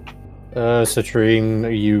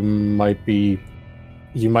 Citrine,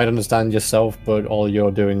 you might understand yourself, but all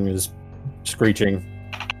you're doing is screeching.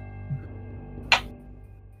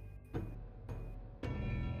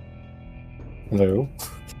 Hello?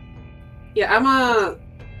 Yeah, I'm a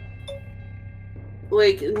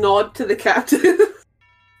nod to the captain.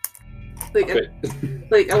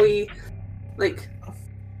 Are we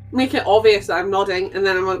make it obvious that I'm nodding, and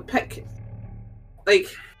then I'm gonna pick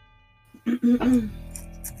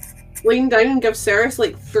lean down and give Ceres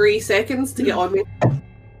 3 seconds to get on me.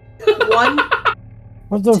 1,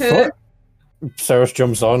 What the 2. fuck? Ceres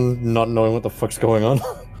jumps on, not knowing what the fuck's going on.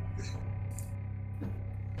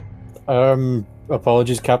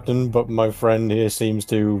 Apologies, Captain, but my friend here seems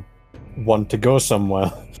to want to go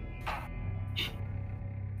somewhere.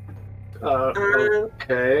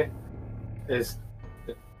 Okay. That's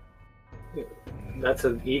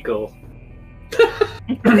an eagle.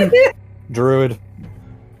 Druid.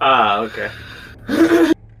 Okay.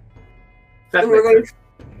 And we're going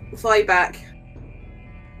to fly back.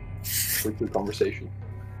 Quick conversation.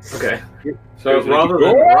 Okay. So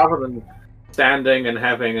rather than standing and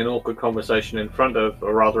having an awkward conversation in front of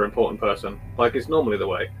a rather important person, like it's normally the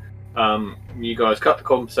way, you guys cut the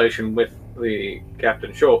conversation with the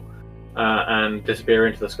captain short and disappear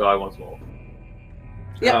into the sky once more.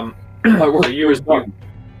 Yeah. So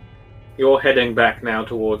you're heading back now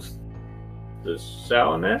towards the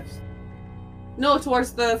sour nest? No,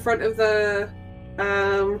 towards the front of the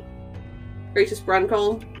greatest brand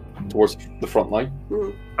column. Towards the front line.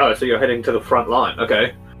 Mm-hmm. Oh, so you're heading to the front line.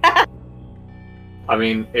 Okay. I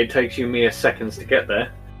mean, it takes you mere seconds to get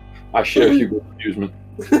there. I share Hugo's amusement.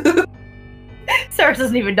 Sarah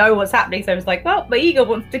doesn't even know what's happening, so it's like, well, my ego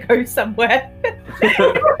wants to go somewhere.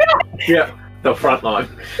 Yeah, the front line.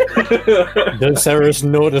 Does Ceres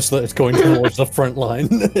notice that it's going towards the front line?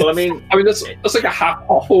 Well, I mean that's like a half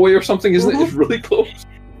off away or something, isn't it? It's really close.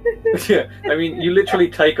 Yeah, I mean, you literally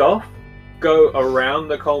take off, go around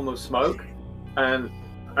the column of smoke, and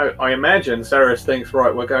I imagine Ceres thinks,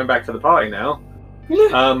 right, we're going back to the party now.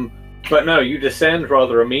 But no, you descend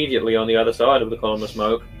rather immediately on the other side of the column of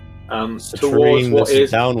smoke towards Citrine, what this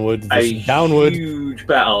is downward. a This is downward. huge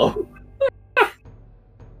battle.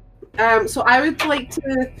 So I would like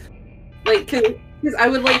to, because I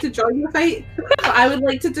would like to join the fight, but I would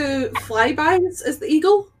like to do flybys as the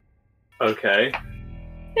eagle. Okay.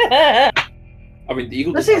 I mean, the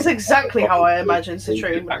eagle. This is exactly how I imagine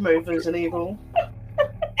Citrine would move as an eagle.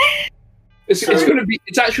 It's going to be.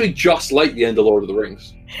 It's actually just like the end of Lord of the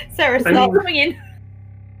Rings. Sarah's not coming in.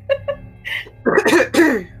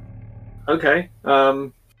 Okay.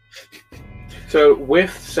 So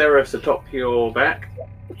with Ceres atop your back,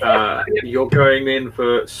 you're going in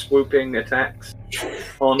for swooping attacks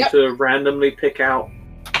on to randomly pick out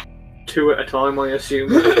 2 at a time, I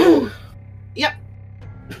assume. Yep.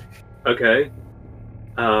 Okay.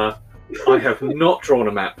 I have not drawn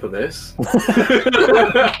a map for this.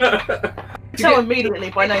 Tell immediately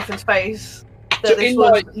by Nathan's face that So this in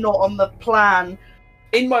was not on the plan.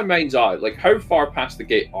 In my mind's eye, like how far past the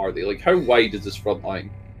gate are they? Like how wide is this front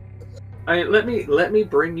line? Let me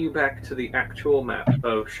bring you back to the actual map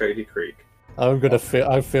of Shady Creek.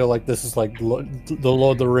 I feel like this is like the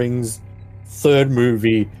Lord of the Rings 3rd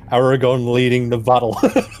movie, Aragorn leading the battle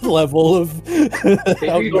level of. If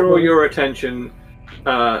you draw your attention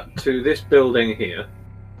to this building here,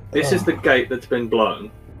 this is the gate that's been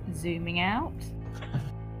blown. Zooming out.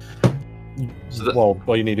 Well,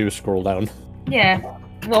 all you need to do is scroll down. Yeah.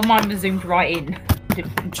 Well, mine was zoomed right in.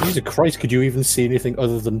 Jesus Christ, could you even see anything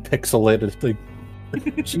other than pixelated thing?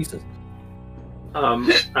 Jesus.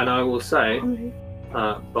 And I will say,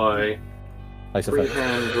 by Nice effect.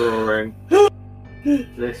 freehand drawing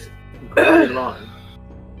this grey line,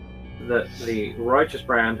 that the Righteous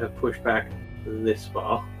Brand have pushed back this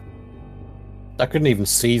far. I couldn't even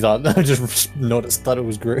see that. I just noticed that it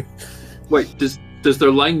was grey. Wait, does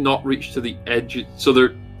their line not reach to the edge? So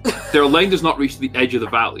their line does not reach to the edge of the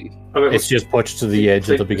valley. It's just pushed to the edge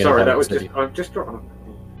at the beginning. Sorry, of that the was city. just. I've just drawn.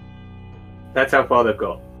 That's how far they've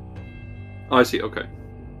got. Oh, I see. Okay,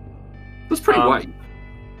 that's pretty wide.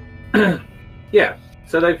 Yeah,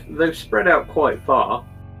 so they've spread out quite far,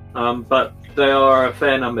 but they are a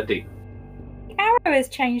fair number deep. The arrow has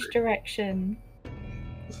changed direction.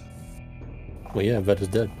 Well, yeah, Ved is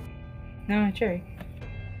dead. No, true.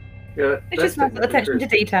 Yeah, It's just nice attention to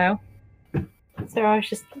detail. So I was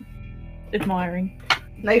just admiring.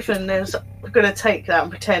 Nathan is going to take that and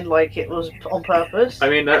pretend like it was on purpose. I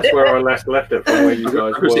mean, that's where I left it from where you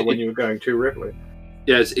guys were when you were going to Ripley.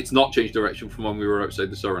 Yeah, it's not changed direction from when we were outside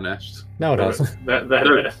the Sour Nest. No, it doesn't.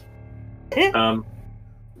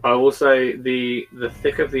 I will say the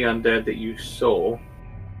thick of the undead that you saw,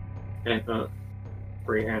 and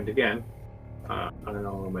freehand again. I don't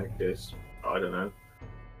know. I'll make this. I don't know.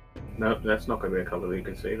 No, that's not going to be a colour that you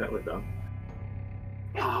can see. That was done.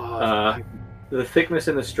 The thickness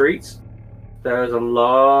in the streets. There is a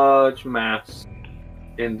large mass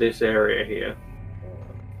in this area here,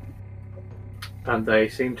 and they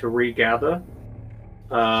seem to regather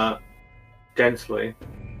densely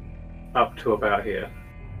up to about here.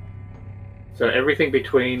 So everything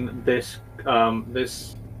between this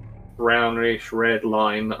this brownish red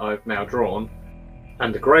line that I've now drawn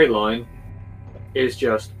and the grey line is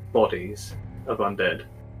just bodies of undead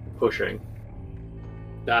pushing.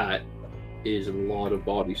 That is a lot of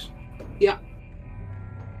bodies. Yeah.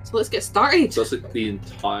 So let's get started. That's like the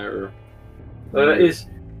entire. That is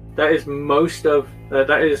most of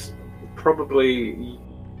that is probably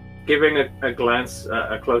giving a glance,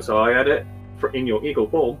 a close eye at it in your eagle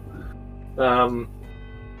form.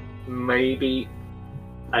 Maybe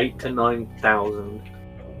 8,000 to 9,000.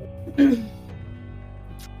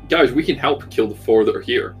 Guys, we can help kill the 4 that are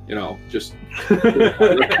here. You know, just.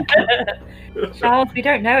 Charles, we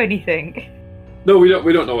don't know anything. No, we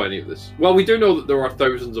don't know any of this. Well, we do know that there are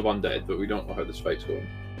thousands of undead, but we don't know how this fight's going.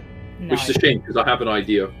 No. Which is a shame because I have an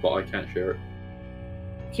idea, but I can't share it.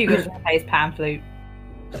 Hugo's going to play his pan flute.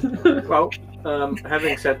 Well,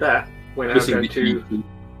 having said that, we're now Missing going the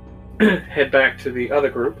to head back to the other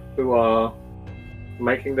group who are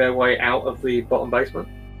making their way out of the bottom basement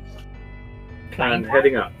and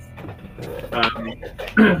heading up.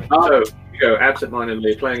 So you go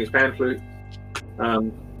absent-mindedly playing his pan flute,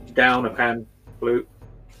 down a pan flute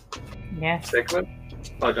Yes. segment.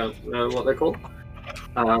 I don't know what they're called.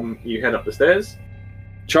 You head up the stairs.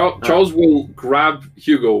 Charles will grab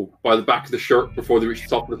Hugo by the back of the shirt before they reach the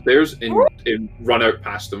top of the stairs and run out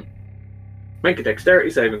past him. Make a dexterity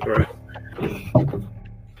saving throw.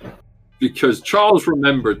 Because Charles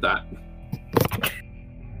remembered that.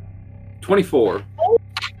 24.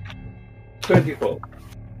 24.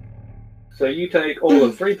 So you take all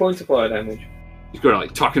of 3 points of fire damage. He's going to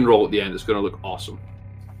like tuck and roll at the end. It's going to look awesome.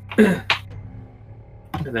 And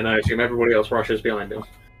then I assume everybody else rushes behind him.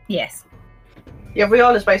 Yes. Yeah,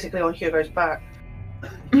 Rihanna is basically on Hugo's back.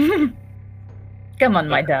 Come on,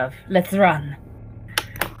 my dove. Let's run.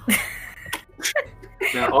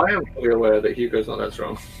 Now, I am fully aware that Hugo's not that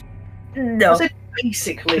strong. No. I said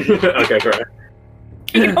basically. Okay, great.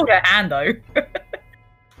 You can hold her hand, though.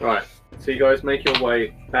 Right, so you guys make your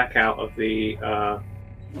way back out of the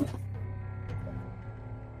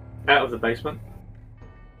basement,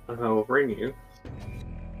 and I will bring you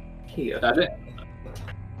here. That it?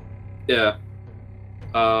 Yeah.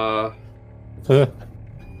 I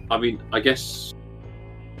mean, I guess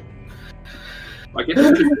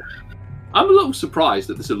I'm a little surprised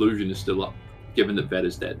that this illusion is still up, given that Ved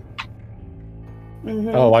is dead. Mm-hmm.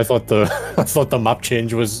 Oh, I thought the map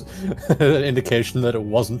change was an indication that it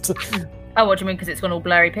wasn't. Oh, what do you mean? Because it's gone all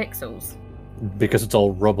blurry pixels? Because it's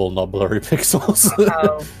all rubble, not blurry pixels.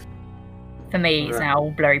 Oh. For me, it's now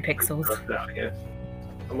all blurry pixels. Down here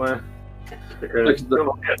somewhere. Like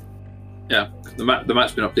yeah, the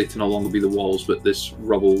map's been updated to no longer be the walls, but this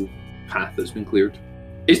rubble path that's been cleared.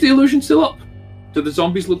 Is the illusion still up? Do the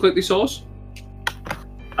zombies look like they saw us?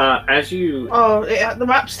 As you... Oh, yeah, the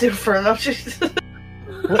map's different.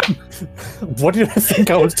 What did I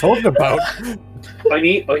think I was talking about? I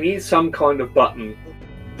need some kind of button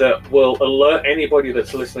that will alert anybody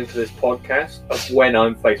that's listening to this podcast of when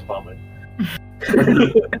I'm facepalming.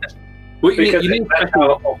 Well, Because you need that's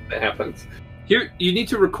how often it happens. here. You need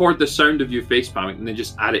to record the sound of you facepamming and then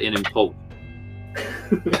just add it in post.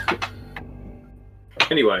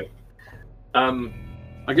 Anyway,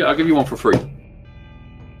 I'll give you one for free.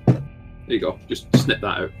 There you go. Just snip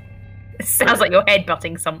that out. It sounds like you're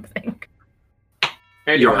headbutting something.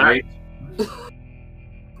 anyway.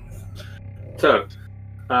 So,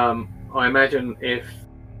 I imagine if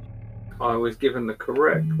I was given the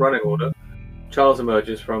correct running order, Charles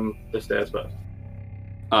emerges from the stairs first.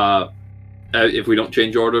 If we don't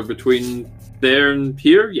change order between there and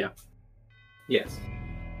here, yeah. Yes.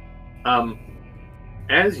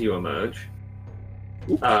 As you emerge,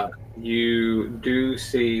 you do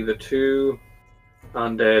see the two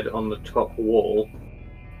undead on the top wall,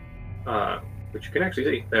 which you can actually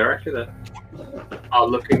see. They're actually there. Are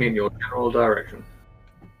looking in your general direction.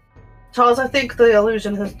 Charles, I think the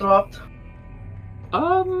illusion has dropped.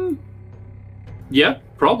 Yeah,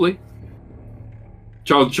 probably.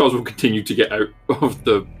 Charles will continue to get out of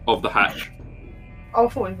the hatch. I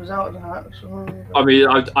thought he was out of the hatch. I mean,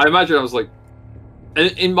 I imagine I was like,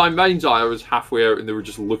 in my mind's eye, I was halfway out, and they were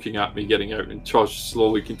just looking at me getting out, and Charles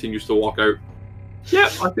slowly continues to walk out. Yeah,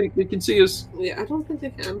 I think they can see us. Yeah, I don't think they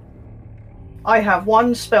can. I have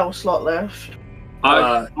one spell slot left.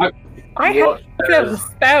 I have a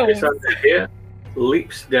spell. Exandria here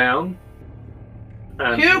leaps down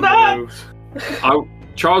and Hugo! moves.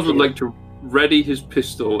 Charles would like to ready his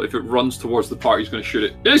pistol. If it runs towards the party, he's going to shoot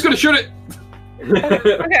it. Yeah, he's going to shoot it!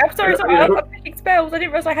 Okay, I'm sorry, I'm picking spells. I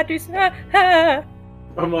didn't realize I had to do.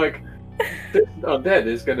 I'm like, this undead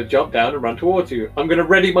is going to jump down and run towards you. I'm going to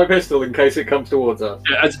ready my pistol in case it comes towards us.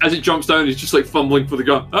 Yeah, as it jumps down, he's just like fumbling for the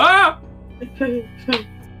gun. Ah!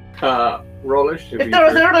 Rollish. If there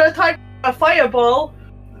was another attack, a fireball.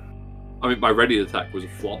 I mean, my ready attack was a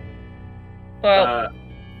flop. Well,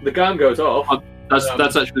 the gun goes off. That's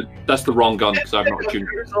the wrong gun because I've not attuned.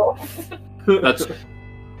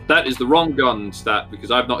 That is the wrong gun stat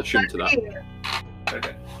because I've not attuned to that.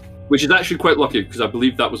 Okay. Which is actually quite lucky because I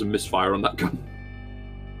believe that was a misfire on that gun.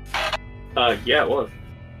 Yeah, it was.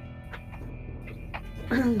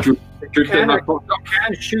 Good thing I thought that.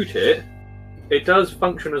 Can shoot it. It does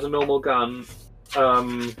function as a normal gun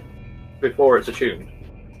before it's attuned.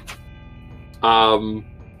 I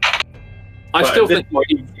But still at this think point,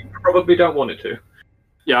 you probably don't want it to.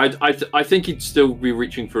 Yeah, I think he'd still be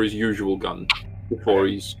reaching for his usual gun before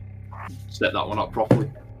he's set that one up properly.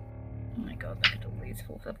 oh my god, look at all these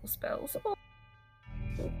 4th level spells. Oh.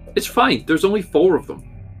 It's fine. There's only 4 of them.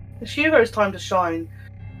 It's Hugo's time to shine.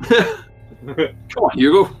 Come on,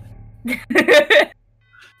 Hugo.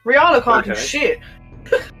 Rihanna can't do Okay. shit.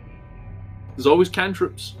 There's always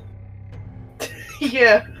cantrips.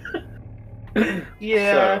 Yeah.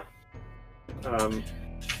 Yeah. So,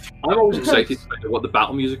 I'm always excited to find out what the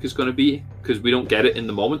battle music is going to be because we don't get it in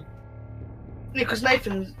the moment. Because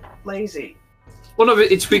Nathan's lazy. Well, no,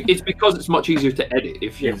 it's because it's much easier to edit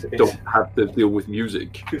if you Yes, it is. don't have to deal with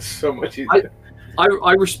music. it's so much easier.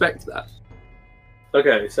 I respect that.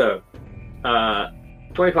 Okay, so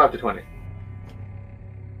 25 to 20.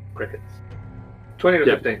 Crickets. 20 to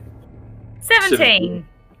Yeah. 15. 17.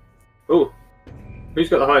 Ooh. Who's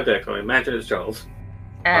got the high deck? I imagine it's Charles.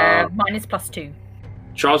 Mine is +2.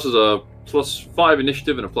 Charles has a +5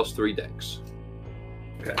 initiative and a +3 dex.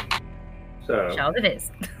 Okay. So Charles it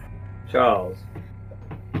is. Charles.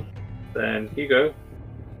 Then Hugo.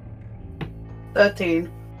 13.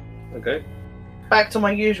 Okay. Back to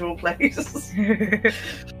my usual place.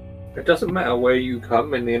 It doesn't matter where you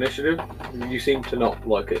come in the initiative. You seem to not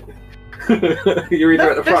like it. You're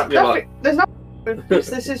either at the front. You're like. There's no.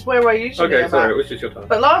 This is where I usually Okay, am sorry, at. it was just your turn.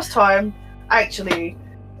 But last time, actually,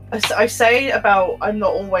 I say about I'm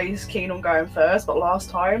not always keen on going first, but last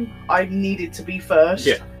time I needed to be first.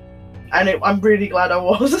 Yeah. And I'm really glad I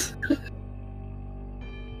was.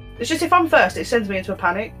 It's just if I'm first, it sends me into a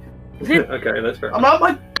panic. Okay, that's fair. I'm like,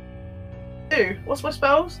 what do I do? What's my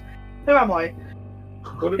spells? Who am I?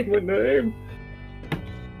 What is my name?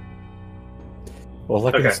 All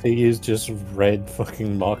I can Okay. see is just red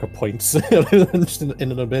fucking marker points just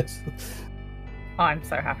in an abyss. I'm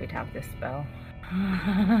so happy to have this spell.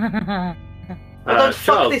 Well, don't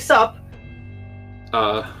fuck Charles, this up.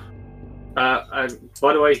 and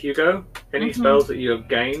by the way, Hugo, any Mhm. spells that you have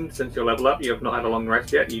gained since your level up, you have not had a long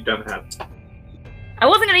rest yet, you don't have. I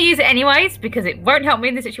wasn't going to use it anyways because it won't help me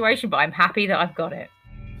in the situation, but I'm happy that I've got it.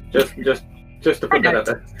 Just to put that out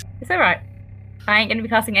there. It's alright. I ain't going to be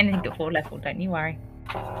casting anything at 4th level, don't you worry.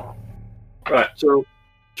 Right. So,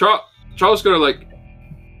 Charles is gonna like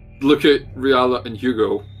look at Riala and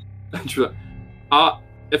Hugo, and she's like,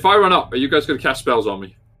 if I run up, are you guys gonna cast spells on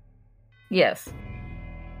me? Yes.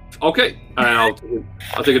 Okay, and I'll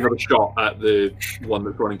take another shot at the one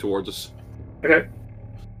that's running towards us. Okay.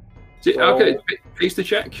 See, Well- okay, pace the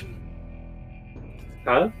check.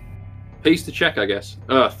 Huh? Pace the check, I guess.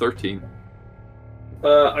 13.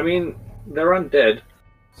 I mean, they're undead,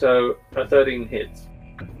 so a 13 hits.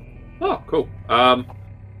 Oh, cool.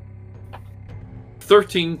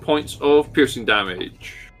 13 points of piercing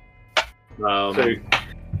damage. So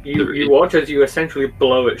you watch as you essentially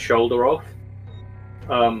blow its shoulder off,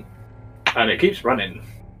 and it keeps running.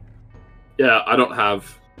 Yeah, I don't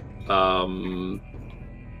have.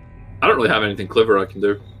 I don't really have anything clever I can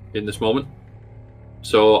do in this moment,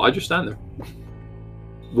 so I just stand there,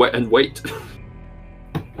 wait.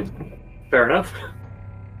 Fair enough.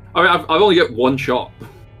 I mean, I've only got one shot.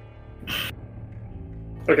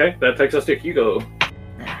 Okay, that takes us to Hugo.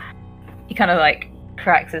 He kind of like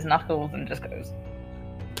cracks his knuckles and just goes,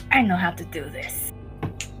 I know how to do this.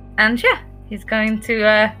 And yeah, he's going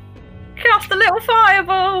to cast a little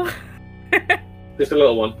fireball. Just a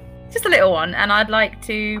little one. Just a little one, and I'd like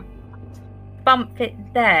to bump it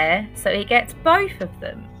there so it gets both of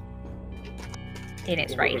them in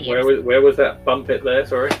its radius. Where was that bump it there?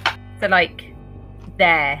 Sorry. So like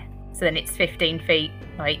there, so then it's 15 feet,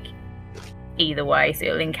 like either way, so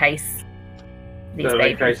it'll encase these So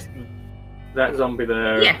in babies. case that zombie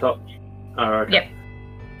there Yeah. at the top. Oh, okay.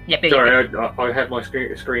 Yep. Yep. Sorry, I had my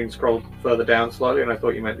screen scrolled further down slightly, and I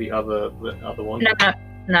thought you meant the other one.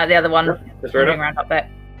 No, the other one. That's fair Moving enough. around up there.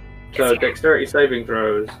 So dexterity saving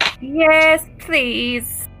throws. Yes,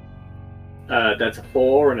 please. That's a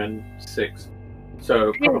 4 and then 6.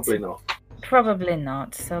 So probably not. Probably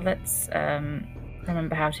not. So let's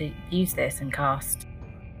remember how to use this and cast.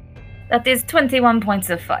 That is 21 points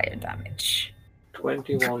of fire damage.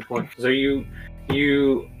 21 points. So you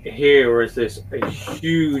hear as a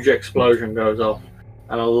huge explosion goes off,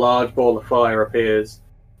 and a large ball of fire appears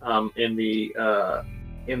in the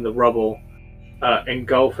rubble,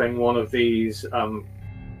 engulfing one of these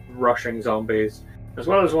rushing zombies, as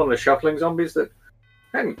well as one of the shuffling zombies that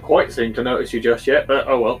hadn't quite seemed to notice you just yet, but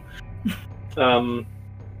oh well.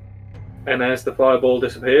 And as the fireball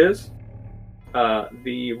disappears,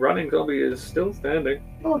 the running zombie is still standing.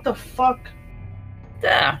 What the fuck?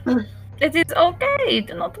 There. It is okay.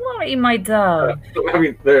 Do not worry, my dove. I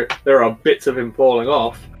mean, there are bits of him falling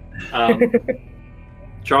off.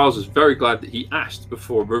 Charles is very glad that he asked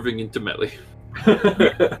before moving into melee.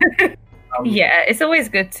 Yeah, it's always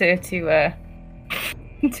good to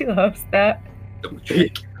host that.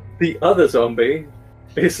 The other zombie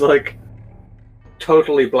is like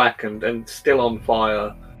totally blackened and still on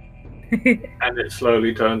fire, and it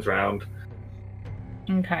slowly turns around.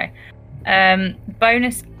 Okay.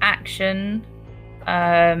 Bonus action.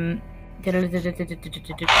 Want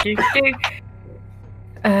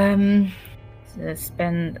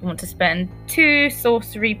to spend 2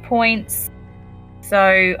 sorcery points,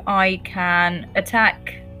 so I can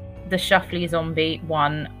attack the shuffly zombie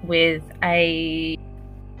one with a.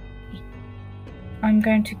 I'm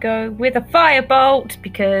going to go with a firebolt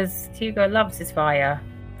because Hugo loves his fire.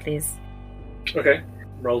 Please. Okay,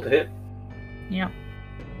 roll to hit. Yeah.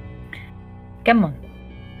 Come on.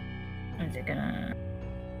 Is it gonna?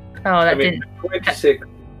 Oh, that I mean, didn't. 26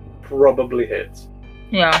 probably hits.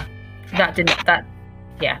 Yeah. That didn't. That.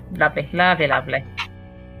 Yeah. Lovely. Lovely. Lovely.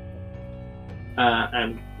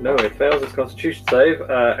 And no, it fails its Constitution save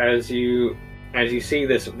as you see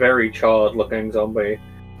this very charred-looking zombie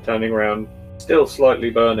turning around, still slightly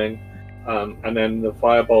burning, and then the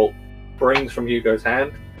firebolt springs from Hugo's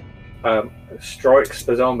hand, strikes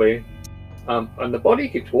the zombie, and the body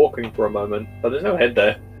keeps walking for a moment, but there's no head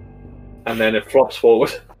there, and then it flops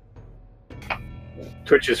forward,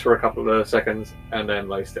 twitches for a couple of seconds, and then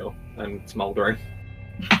lays still and smoldering.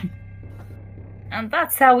 And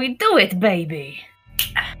that's how we do it, baby.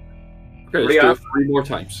 Okay, let's do it 3 more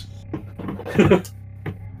times.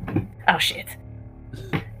 Oh shit.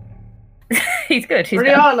 He's good. He's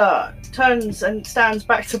Rihanna turns and stands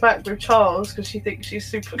back to back with Charles because she thinks she's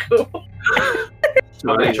super cool. I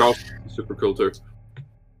think Charles is super cool too.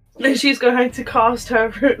 And she's going to cast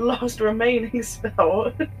her last remaining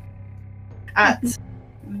spell at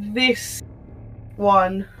this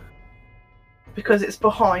one because it's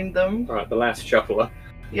behind them. Alright, the last shuffler.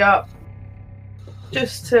 Yep.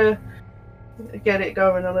 Just to get it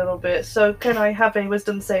going a little bit. So can I have a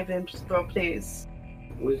wisdom saving throw, please?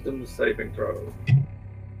 Wisdom saving throw.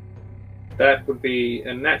 That would be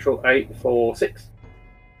a natural 8 for 6.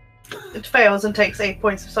 It fails and takes 8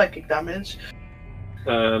 points of psychic damage.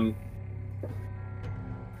 I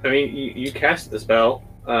mean, you cast the spell,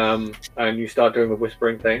 and you start doing the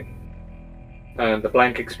whispering thing, and the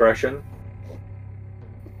blank expression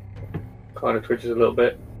kind of twitches a little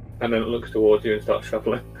bit, and then it looks towards you and starts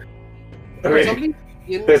shuffling. I mean,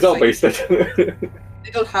 they're zombies. They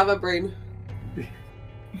don't have a brain.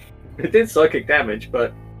 It did psychic damage,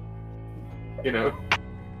 but you know,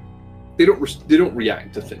 they don't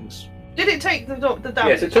react to things. Did it take the damage?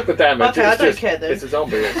 Yes, it took the damage. Okay, I don't care then. It's a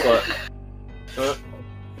zombie. It's like.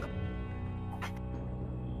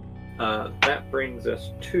 That brings us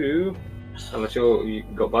to. Unless you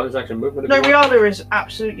got bonus action movement. No, Rihanna is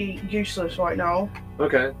absolutely useless right now.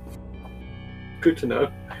 Okay. Good to know.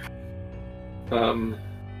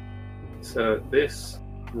 So this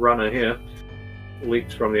runner here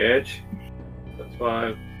leaps from the edge. That's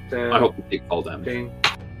 5, 10. I hope you take fall damage. 15.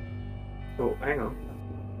 Oh, hang on.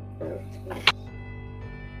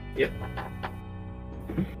 Yep.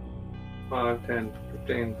 5, 10,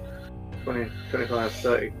 15, 20, 25,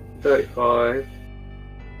 30, 35.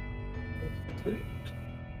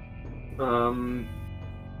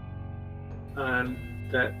 And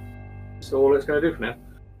that's all it's going to do for now.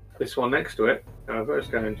 This one next to it, however, is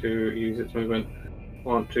going to use its movement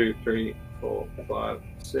 1, 2, 3, 4, 5,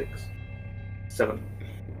 6, 7.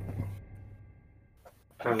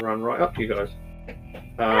 And run right up to you guys.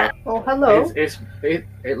 Oh, hello.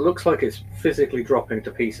 It looks like it's physically dropping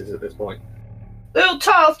to pieces at this point. Oh,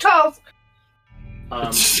 Charles!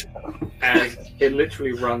 As it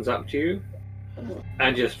literally runs up to you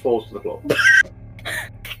and just falls to the floor.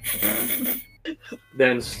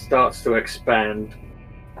 Then starts to expand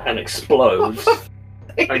and explodes.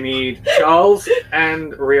 I need Charles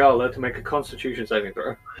and Riala to make a Constitution saving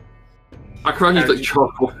throw. I can't use like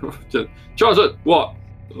Charles. What?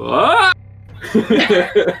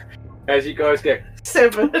 As you guys get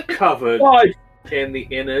 7 covered in the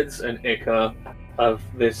innards and ichor of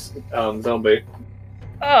this zombie.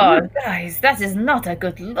 Oh, guys, that is not a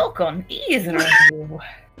good look on either of you.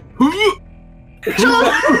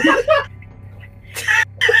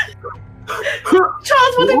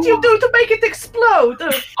 Charles, what did you do to make it explode?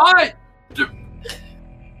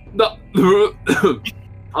 No.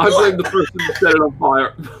 I blame the person who set it on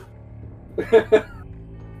fire.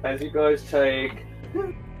 As you guys take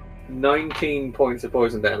 19 points of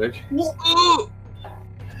poison damage.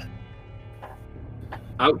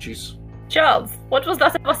 Ouchies. Charles, what was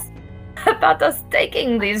that about us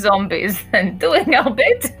taking these zombies and doing our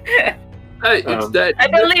bit? Hey, it's dead. I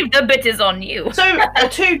believe the bit is on you. So, are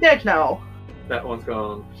 2 dead now? That one's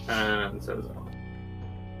gone, and so is that one.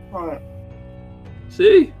 Right.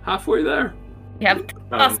 See? Halfway there. You have 2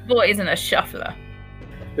 us boys and a shuffler.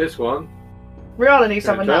 This one Rihanna needs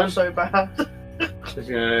something now so bad. is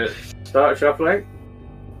going to start shuffling,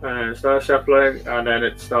 and then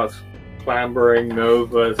it starts clambering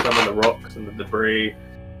over some of the rocks and the debris.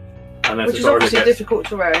 And Which is obviously difficult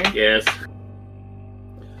terrain. Yes.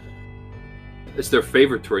 It's their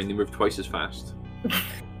favorite terrain. They move twice as fast.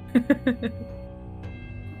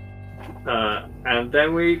 And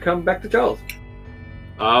then we come back to Charles.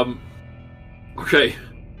 Okay.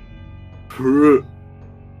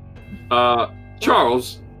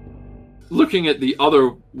 Charles, looking at the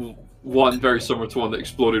other one, very similar to one that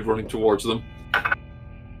exploded, running towards them.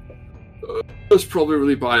 It's probably a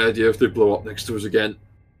really bad idea if they blow up next to us again.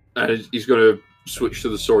 And he's going to switch to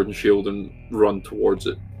the sword and shield and run towards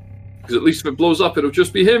it. Because at least if it blows up, it'll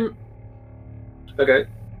just be him. Okay.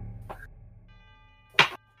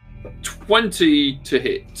 20 to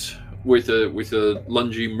hit with a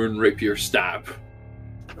lungy moon rapier stab.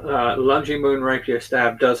 Lungy moon rapier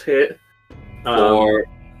stab does hit. For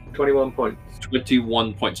 21 points.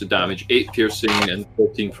 21 points of damage, 8 piercing and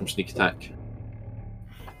 14 from sneak attack.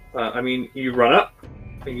 I mean, you run up,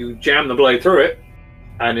 and you jam the blade through it,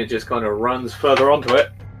 and it just kind of runs further onto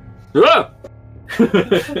it. Ah!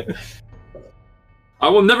 I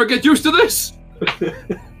will never get used to this!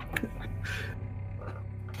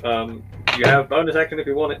 You have bonus action if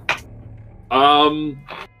you want it. No,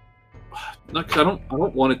 'cause I don't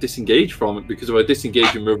want to disengage from it, because if I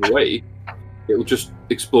disengage and move away, it'll just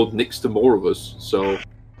explode next to more of us, so it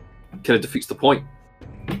kind of defeats the point.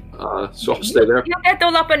 So I'll stay there. You get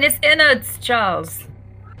all up in his innards, Charles.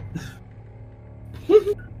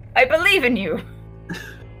 I believe in you.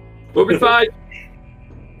 We'll be fine.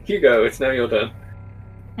 Hugo, it's now your turn.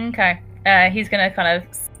 Okay. He's going to kind of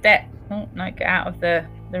step... Oh, no, get out of the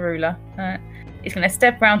ruler. He's going to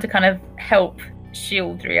step around to kind of help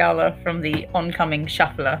shield Riala from the oncoming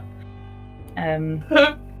shuffler.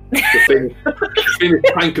 The famous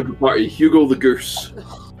tank of the party, Hugo the Goose.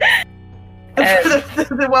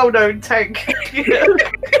 The well-known tank.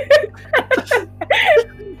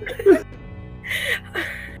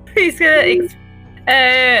 He's going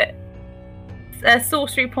to a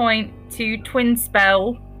sorcery point to twin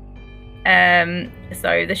spell.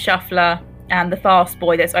 So the shuffler and the fast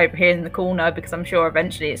boy that's over here in the corner, because I'm sure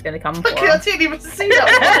eventually it's going to come for Okay, I him. didn't even see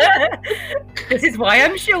that one. This is why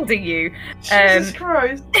I'm shielding you. Jesus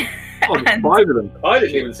Christ. Oh, there's And- 5 of them. I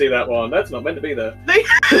didn't even see that one. That's not meant to be there.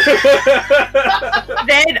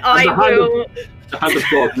 Then I will. The hand of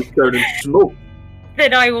God is down in smoke.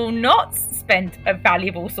 Then I will not spend a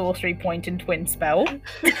valuable sorcery point in twin spell.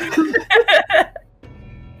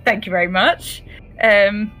 Thank you very much.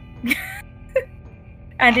 And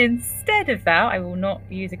instead of that, I will not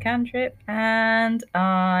use a cantrip, and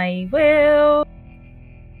I will.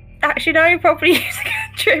 Actually, no, I'll probably use a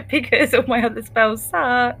cantrip because all my other spells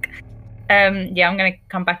suck. Yeah, I'm going to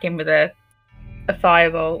come back in with a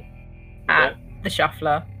firebolt at the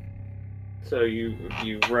shuffler. So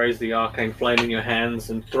you raise the arcane flame in your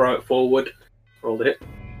hands and throw it forward. Roll the hit for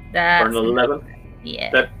That's an 11.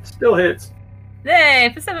 yeah. That still hits.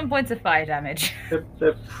 There for 7 points of fire damage.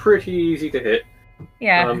 They're pretty easy to hit.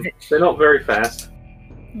 Yeah. They're not very fast.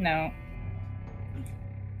 No.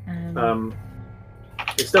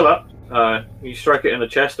 It's still up. You strike it in the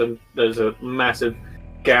chest, and there's a massive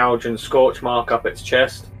gouge and scorch mark up its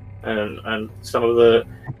chest, and some of the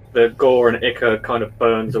gore and ichor kind of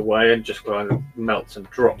burns away and just kind of melts and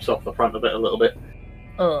drops off the front of it a little bit.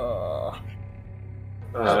 Oh.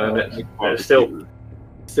 And it's still,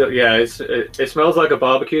 yeah, it smells like a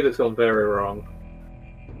barbecue that's gone very wrong.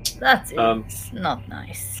 That's not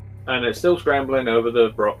nice. And it's still scrambling over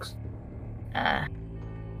the rocks. So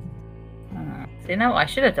you know what I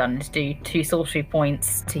should have done is do 2 sorcery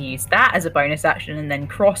points to use that as a bonus action and then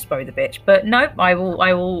crossbow the bitch. But no, I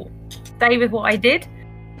will stay with what I did.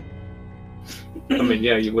 I mean,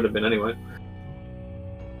 yeah, you would have been anyway.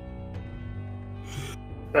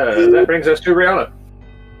 That brings us to Rihanna.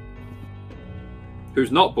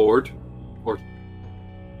 Who's not bored.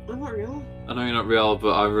 I'm not real. I know you're not real,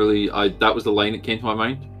 but that was the line that came to my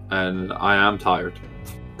mind, and I am tired.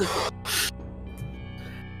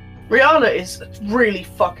 Rihanna is really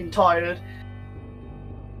fucking tired.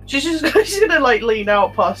 She's gonna like lean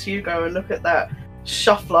out past Hugo and look at that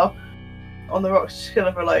shuffler on the rocks. She's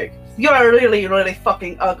gonna be like, "You're really, really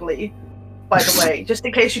fucking ugly." By the way, just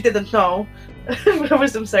in case you didn't know,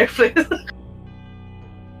 wisdom save, please.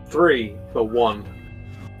 3 for 1.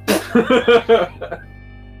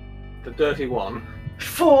 The dirty 1.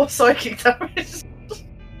 4 psychic damage.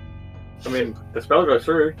 I mean, the spell goes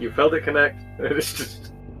through. You felt it connect. It's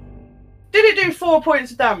just. Did it do 4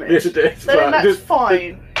 points of damage? Yes, it did. Then that's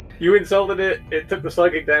fine. You insulted it. It took the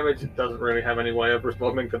psychic damage. It doesn't really have any way of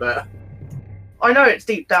responding to that. I know it's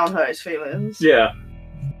deep down hurt his feelings. Yeah.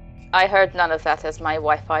 I heard none of that as my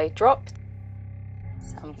Wi-Fi dropped.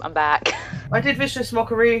 So I'm back. I did vicious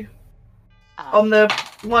mockery on the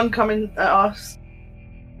one coming at us.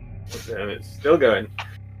 And it's still going.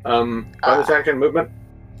 Bonus action movement.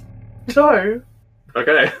 No.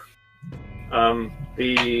 Okay.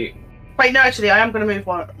 Wait, no, actually, I am going to move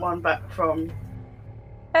one back from.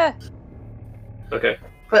 Okay.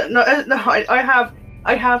 But no,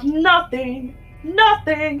 I have nothing.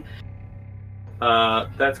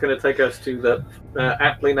 That's going to take us to the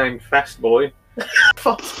aptly named Fast Boy.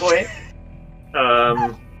 Fast boy.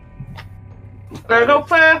 Go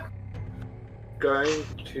fair. Going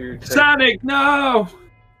to take Sonic, no!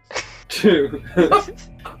 2.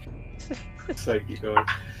 So keep going.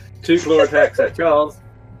 2 claw attacks at Charles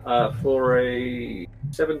for a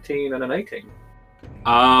 17 and an 18.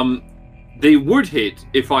 They would hit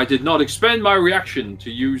if I did not expend my reaction to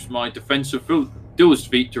use my defensive duelist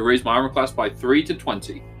feat to raise my armor class by 3 to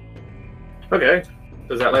 20. Okay.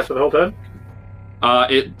 Does that last for the whole turn?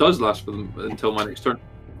 It does last for them until my next turn.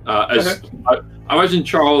 I imagine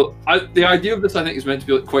Charles. The idea of this, I think, is meant to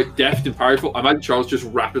be like, quite deft and powerful. I imagine Charles just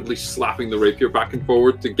rapidly slapping the rapier back and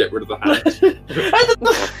forward to get rid of the hands.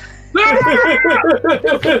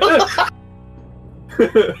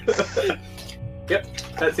 Yep,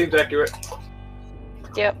 that seems accurate.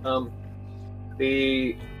 Yep.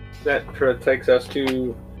 That takes us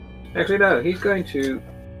to. Actually, no. He's going to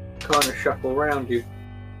kind of shuffle around you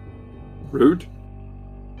Rude.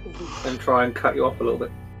 and try and cut you off a little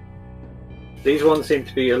bit. These ones seem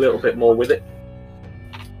to be a little bit more with it.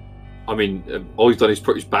 I mean, all he's done is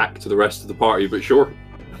put his back to the rest of the party, but sure.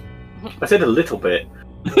 I said a little bit.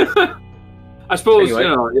 I suppose,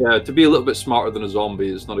 Anyway. yeah, to be a little bit smarter than a zombie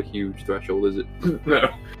is not a huge threshold, is it? No.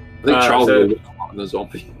 I think Charles so- is a little smarter than a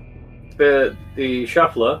zombie. The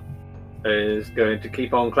shuffler is going to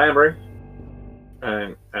keep on clambering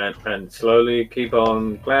and slowly keep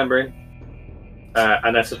on clambering.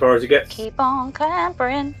 And that's as far as he gets. Keep on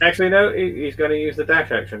clambering. Actually, no, he's going to use the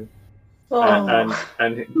dash action. Oh.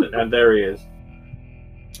 And there he is.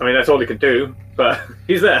 I mean, that's all he can do, but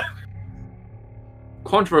he's there.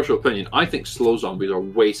 Controversial opinion, I think slow zombies are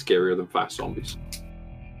way scarier than fast zombies.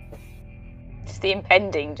 It's the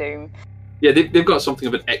impending doom. Yeah, they've got something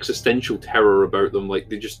of an existential terror about them. Like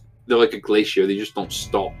they're like a glacier. They just don't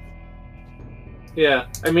stop. Yeah,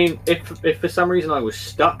 I mean, if for some reason I was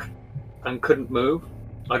stuck and couldn't move,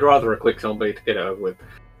 I'd rather a quick zombie to get it over with.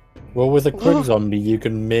 Well, with a quick zombie, you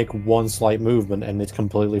can make one slight movement and it's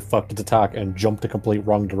completely fucked its attack and jump the complete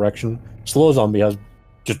wrong direction. Slow zombie has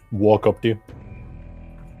just walk up to you.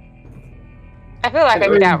 I feel like I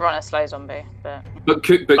could outrun a slow zombie, but But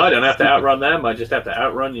I don't have to outrun them, I just have to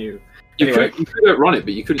outrun you. you Anyway. could outrun it,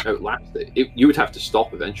 but you couldn't outlast it. You would have to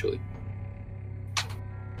stop eventually.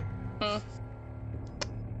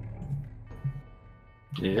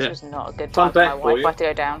 this Yeah. was not a good Fun time for my fact for wife. you. I have to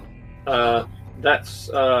go down. That's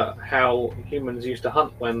how humans used to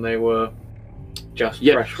hunt when they were just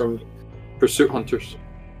Yeah. fresh from. Pursuit hunters.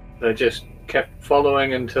 They just kept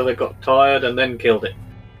following until they got tired and then killed it.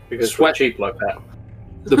 Because we're Sweat. cheap like that.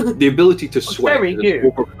 The ability to sweat Very is an good.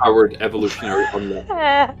 overpowered evolutionary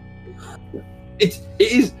unlock. It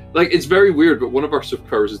is like it's very weird, but one of our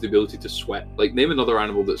superpowers is the ability to sweat. Like name another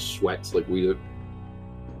animal that sweats like we do.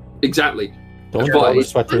 Exactly. Don't Yeah. you always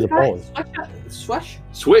sweat through the pores? Swish.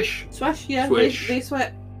 Swish. Swish, yeah. Swish. They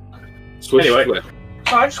sweat. Swish. Anyway. Sweat.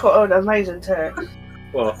 So I just got an amazing tip.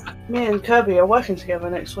 Well, Me and Kirby are working together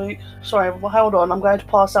next week. Sorry, well, hold on. I'm going to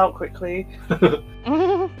pass out quickly. and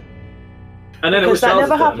then it Because was that Charles'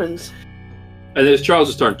 never turn. happens. And then it's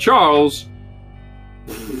Charles' turn. Charles.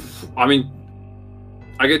 I mean,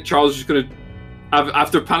 I get Charles just gonna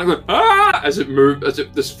after panic going, as if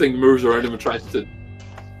this thing moves around him and tries to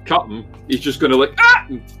cut him. He's just gonna like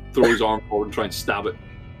and throw his arm forward and try and stab it.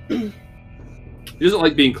 He doesn't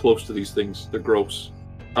like being close to these things. They're gross.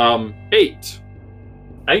 8.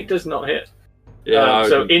 8 does not hit. Yeah.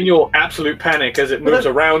 So in your absolute panic as it moves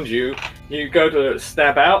around you, you go to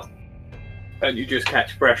stab out, and you just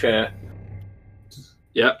catch fresh air.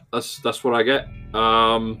 Yeah, that's what I get.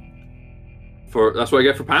 That's what I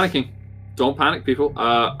get for panicking. Don't panic, people.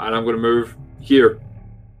 And I'm going to move here.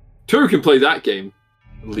 2 can play that game.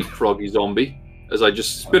 Leapfroggy zombie, as I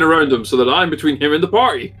just spin around him so that I'm between him and the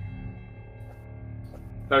party.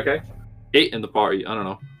 Okay. 8 in the party. I don't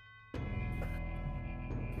know.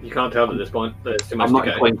 You can't tell at this point. There's too much I'm not to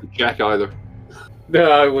go. inclined to check either. No,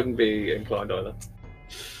 I wouldn't be inclined either.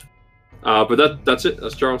 But that's it.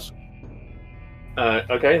 That's Charles.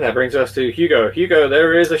 Okay, that brings us to Hugo. Hugo,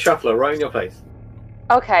 there is a shuffler right in your face.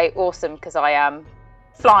 Okay, awesome, because I am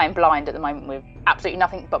flying blind at the moment with absolutely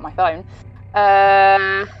nothing but my phone.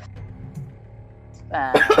 Have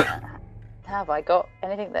I got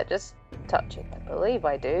anything that just touches? I believe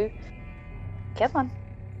I do. Come on.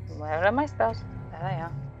 Where are my spells? There they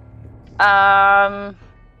are.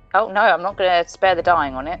 Oh no, I'm not going to spare the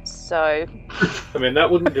dying on it, so... I mean, that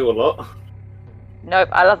wouldn't do a lot. Nope,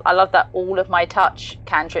 I love that all of my touch,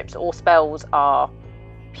 cantrips, or spells are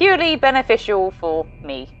purely beneficial for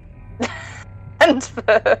me. And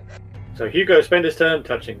for... So Hugo spent his turn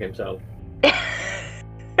touching himself.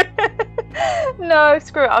 No,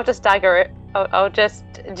 screw it, I'll just dagger it. I'll just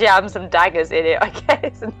jam some daggers in it, I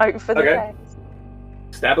guess, and hope for the Okay. best.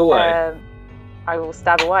 Stab away. I will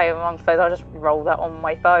stab away. I suppose I'll just roll that on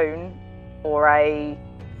my phone for a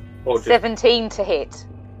 17 to hit.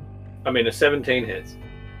 I mean, a 17 hits.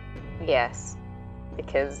 Yes,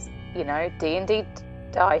 because D&D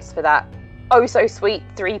dice for that. Oh, so sweet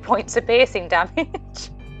 3 points of piercing damage.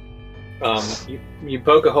 You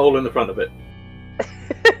poke a hole in the front of it.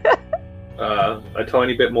 A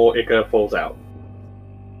tiny bit more ichor falls out.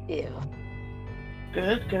 Ew.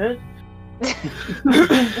 Good.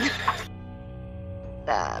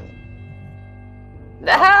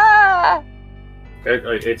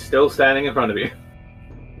 It's still standing in front of you.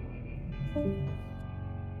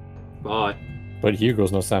 Bye. But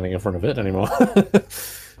Hugo's not standing in front of it anymore.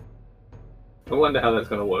 I wonder how that's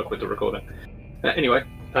going to work with the recording. Anyway,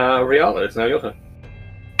 Riala, it's now your turn.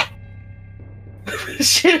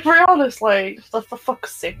 Rihanna's like, for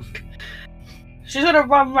fuck's sake. She's gonna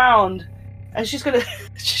run round and she's gonna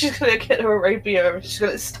get her a rapier and she's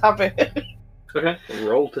gonna stab it. Okay,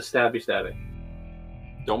 roll to stabby.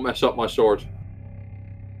 Don't mess up my sword.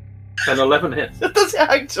 An 11 hits. Does it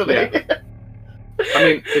actually? Yeah. I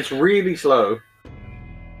mean, it's really slow.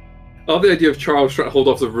 I love the idea of Charles trying to hold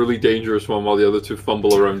off the really dangerous one while the other two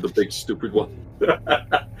fumble around the big stupid one.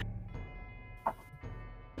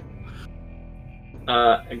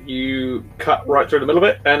 You cut right through the middle of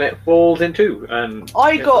it, and it falls in two. And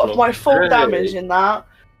I got my full damage in that.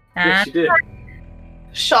 Yes, you did.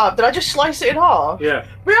 Shut up! Did I just slice it in half? Yeah.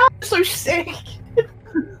 Rihanna's so sick.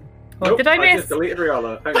 What Nope, did I miss? just deleted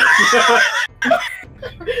Rihanna. Hang on.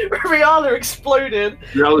 Rihanna exploded.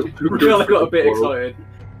 Rihanna got a bit excited.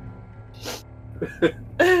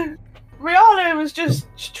 Rihanna was just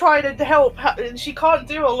trying to help, and she can't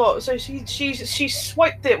do a lot, so she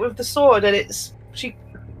swiped it with the sword, and she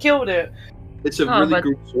killed it. It's a really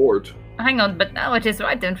good sword. Hang on, but now it is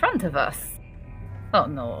right in front of us. Oh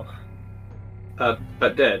no.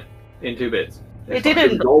 But dead in 2 bits. It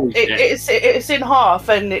didn't. It's in half,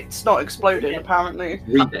 and it's not exploding apparently.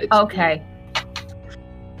 Okay.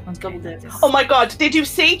 Double dead. Oh my god! Did you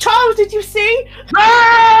see, Charles? Did you see?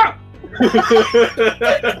 Ah!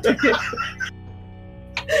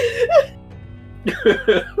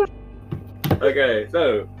 Okay,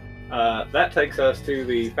 so that takes us to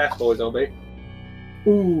the fast boy zombie.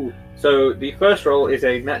 Ooh. So the first roll is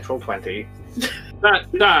a natural 20.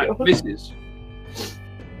 That misses.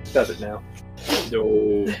 Does it now?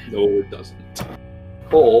 No, it doesn't.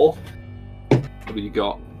 Or what do you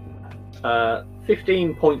got?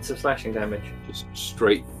 15 points of slashing damage. Just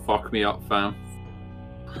straight fuck me up, fam.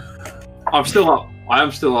 I'm still up. I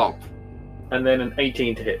am still up. And then an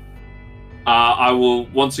 18 to hit. I will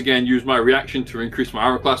once again use my reaction to increase my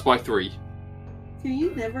armor class by 3. Can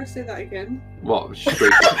you never say that again? What?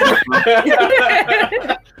 Straight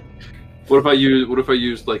What if I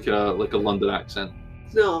use like a London accent?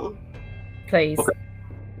 No. Please. Okay.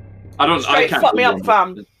 I Straight can't fuck do me up,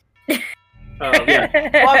 London. fam.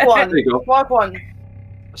 Yeah. Wipe one. There you go. Wipe one.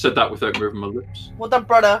 I said that without moving my lips. Well done,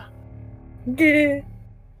 brother.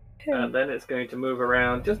 And then it's going to move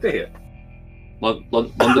around just to here.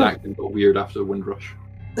 London accent got weird after the Windrush.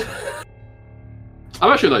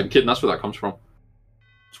 I'm actually not even kidding. That's where that comes from.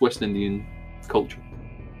 It's West Indian culture.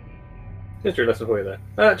 History lesson for you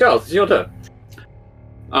there. Charles, it's your turn.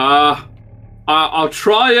 I'll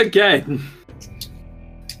try again.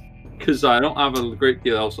 Because I don't have a great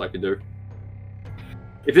deal else I can do.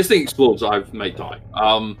 If this thing explodes, I may die.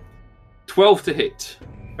 12 to hit.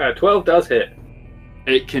 12 does hit.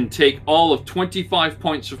 It can take all of 25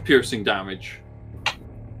 points of piercing damage.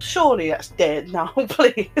 Surely that's dead now,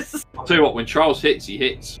 please. I'll tell you what, when Charles hits, he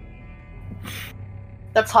hits.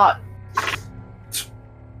 That's hot.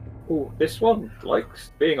 Ooh, this one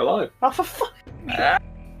likes being alive. Oh, for fuck.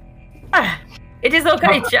 It is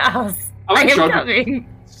okay, Charles. I am coming.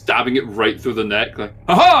 Stabbing it right through the neck, like,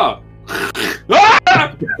 haha!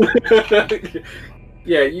 Ah!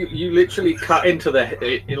 Yeah, you literally cut into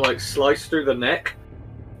it like slice through the neck,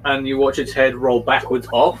 and you watch its head roll backwards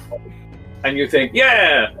off, and you think,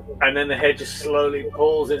 yeah! And then the head just slowly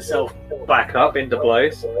pulls itself back up into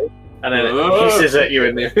place, and then it hisses at you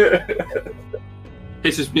in the...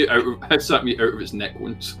 hisses at me out of its neck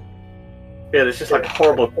wounds. Yeah, there's just like a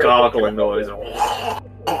horrible gargling noise.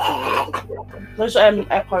 There's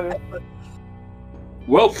echo.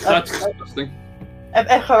 Well, that's disgusting.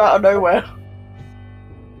 Echo out of nowhere.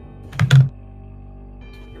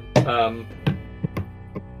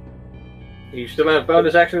 You still have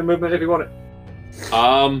bonus action and movement if you want it.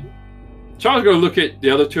 Charles is going to look at the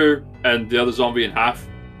other two and the other zombie in half.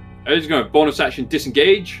 And he's going to bonus action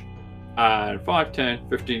disengage. And 5, 10,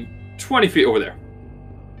 15, 20 feet over there.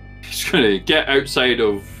 He's going to get outside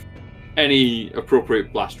of any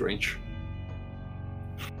appropriate blast range.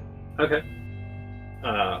 Okay.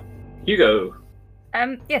 Hugo.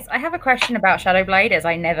 Yes, I have a question about Shadowblade, as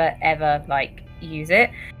I never ever use it.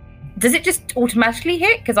 Does it just automatically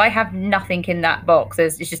hit? Because I have nothing in that box.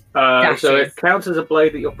 It's just dashes. So it counts as a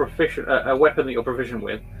blade that you're proficient, a weapon that you're proficient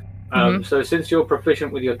with. So since you're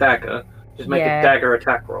proficient with your dagger, just make a dagger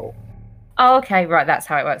attack roll. Oh, okay, right, that's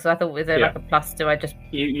how it works. So I thought, was there like a plus? Do I just...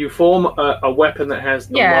 You form a weapon that has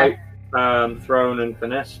the light, thrown and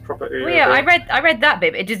finesse property. Well, yeah, I read that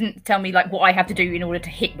bit, but it doesn't tell me what I have to do in order to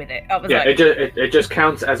hit with it. I was it just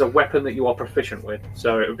counts as a weapon that you are proficient with.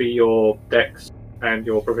 So it would be your dex and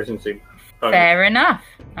your proficiency. Fair enough.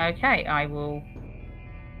 Okay, I will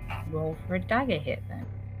roll for a dagger hit then.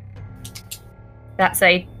 That's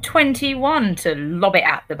a 21 to lob it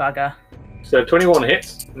at the bugger. So 21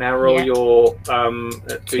 hits. Now roll your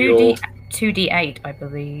 2d8, I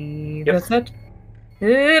believe. Yep. That's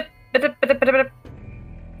it.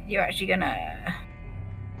 You're actually gonna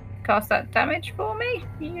cast that damage for me?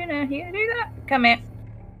 You gonna do that? Come here.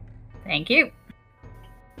 Thank you.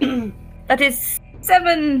 That is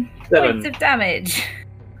 7 points of damage.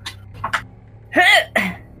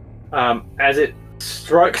 As it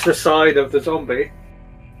strikes the side of the zombie,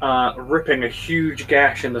 ripping a huge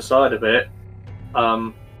gash in the side of it.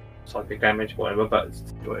 Psychic damage, whatever, but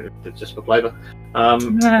it's just for flavour.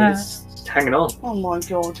 It's hanging on. Oh my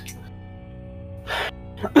god.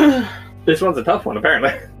 This one's a tough one,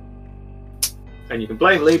 apparently. And you can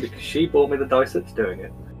blame Lee because she bought me the dice that's doing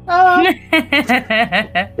it.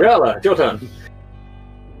 Riala, it's your turn.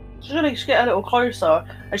 She's gonna just get a little closer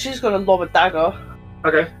and she's gonna lob a dagger.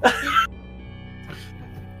 Okay.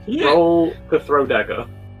 Roll the throw dagger.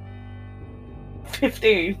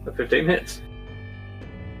 15. 15 hits.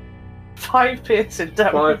 5 piercing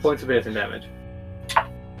damage. 5 points of piercing damage.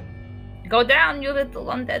 Go down, you little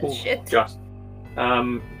undead shit. Just.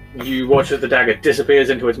 You watch as the dagger disappears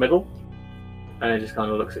into its middle, and it just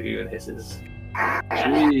kind of looks at you and hisses.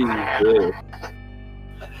 Jesus.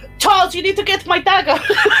 Charles, you need to get my dagger!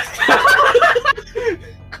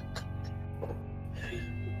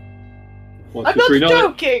 I'm not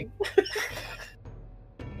joking!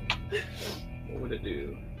 What would it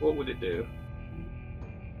do? What would it do?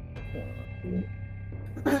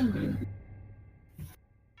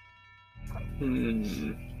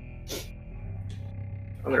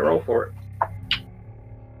 I'm gonna roll for it.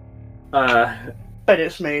 But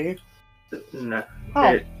it's me. No.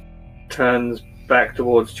 Oh. It turns back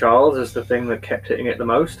towards Charles as the thing that kept hitting it the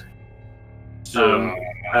most.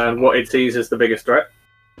 And what it sees as the biggest threat.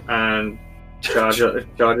 And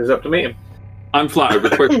charges up to meet him. I'm flattered,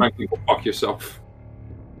 but quite frankly, go fuck yourself.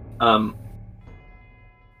 At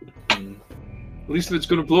least if it's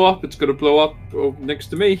going to blow up, it's going to blow up next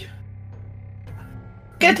to me.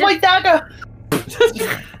 Get my dagger!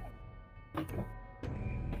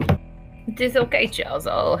 It is okay, Charles.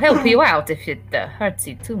 I'll help you out if it hurts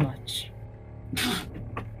you too much.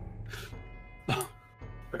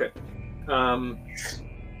 Okay.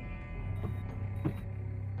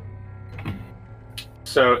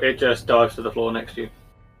 So it just dives to the floor next to you.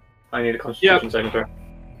 I need a Constitution saving throw.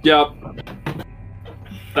 Yep.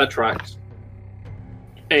 That tracks.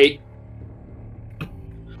 8.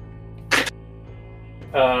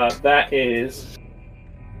 That is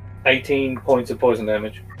 18 points of poison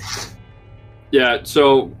damage. Yeah,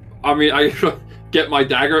 so, I mean, I get my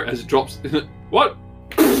dagger as it drops. What?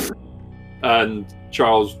 And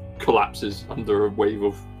Charles collapses under a wave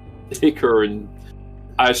of ichor and,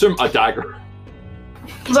 I assume, a dagger.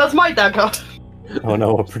 That's my dagger. Oh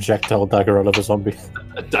no, a projectile dagger out of a zombie.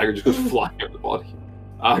 A dagger just goes flying out of the body.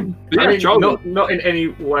 Not in any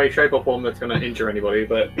way, shape, or form that's going to injure anybody,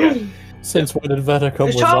 but yeah. Since when did Veta come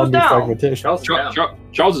Is with Charles zombie down? fragmentation?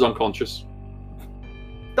 Charles is unconscious.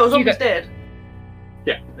 Those zombies dead.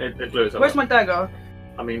 Yeah, it blew us up. Where's my dagger?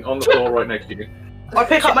 I mean, on the floor right next to you. I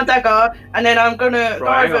pick up my dagger and then I'm gonna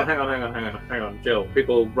Right, go over. hang on, Jill.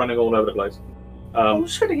 People running all over the place. I'm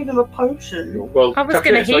just gonna give him a potion. Well, I was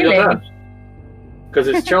gonna heal him. Because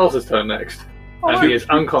it's Charles' turn next. And he is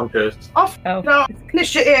unconscious. No,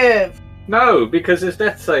 initiative! No, because there's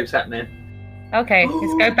death saves happening. Okay,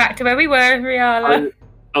 let's go back to where we were, Riala.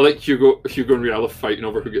 I like Hugo and Riala fighting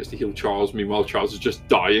over who gets to heal Charles. Meanwhile, Charles is just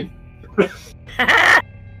dying.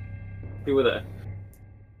 You were there.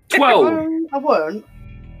 12! I weren't.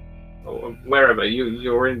 Oh, wherever.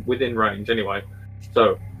 You're within range anyway.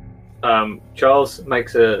 So, Charles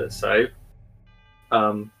makes a save.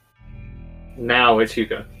 Now it's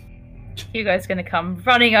Hugo. Hugo's going to come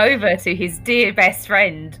running over to his dear best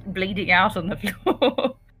friend, bleeding out on the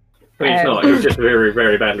floor. I mean, he's not. He's just very,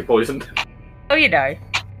 very badly poisoned. Oh, you know.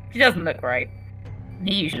 She doesn't look great.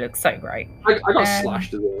 He usually looks so great. I got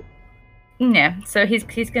slashed as well. Yeah, so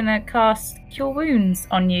he's gonna cast Cure Wounds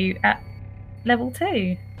on you at level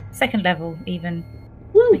 2. Second level, even.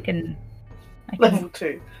 I can Level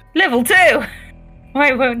 2. Level 2!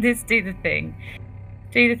 Why won't this do the thing?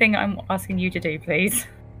 Do the thing I'm asking you to do, please.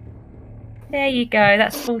 There you go,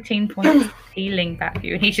 that's 14 points healing back for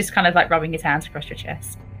you. And he's just kind of like rubbing his hands across your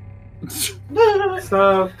chest.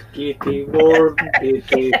 Soft, kitty, warm,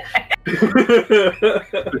 kitty.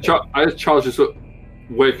 Charles just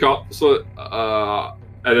wake up, so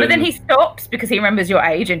but then he stops because he remembers your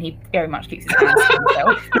age and he very much keeps his hands to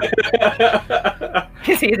himself.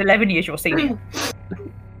 Because he is 11 years your senior.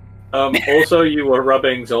 Also, you were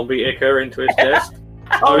rubbing zombie ichor into his chest.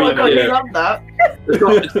 Oh my god, you love that.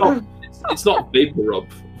 It's not vapor rub.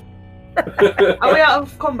 Are we out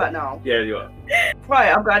of combat now? Yeah, you are.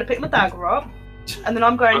 Right, I'm going to pick my dagger up, and then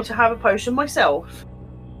I'm going to have a potion myself.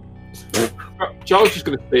 Charles is just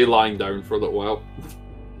going to stay lying down for a little while.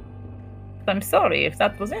 I'm sorry if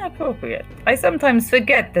that was inappropriate. I sometimes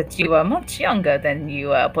forget that you are much younger than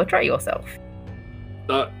you portray yourself.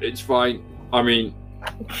 It's fine. I mean,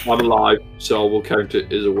 I'm alive, so we'll count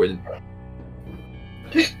it as a win.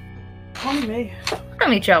 Oh me. Tell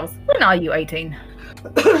me, Charles, when are you 18?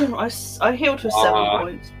 I healed for 7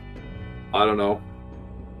 points. I don't know.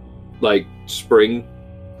 Like, spring?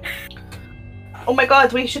 Oh my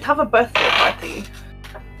god, we should have a birthday party.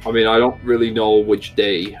 I mean, I don't really know which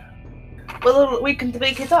day. Well, we can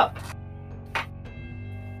make it up.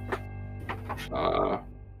 How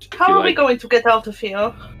How are we going to get out of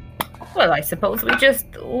here? Well, I suppose we just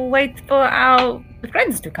wait for our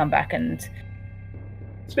friends to come back and...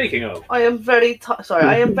 Speaking of... I am very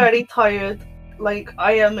I am very tired. Like,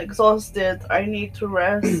 I am exhausted. I need to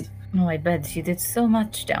rest. Oh, I bet you did so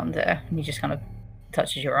much down there. And he just kind of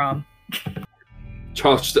touches your arm.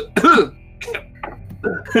 Charles just...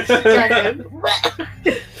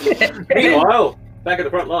 Meanwhile, back at the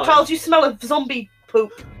front line. Charles, you smell of zombie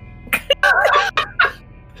poop.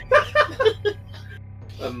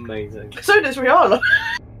 Amazing. So does Rihanna.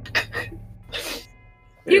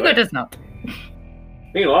 Hugo does not.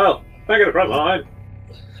 Meanwhile, back at the front line.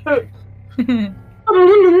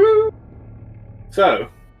 So,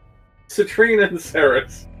 Citrine and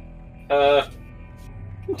Ceres.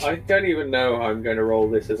 I don't even know how I'm going to roll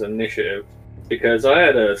this as initiative, because I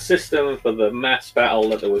had a system for the mass battle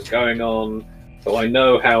that was going on, so I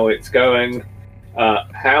know how it's going.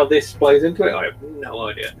 How this plays into it, I have no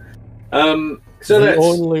idea. So the let's...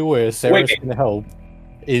 only way Sarah's can help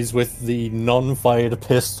is with the non-fired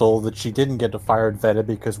pistol that she didn't get to fire at Veda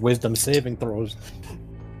because wisdom saving throws.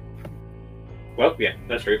 Well, yeah,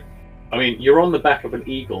 that's true. I mean, you're on the back of an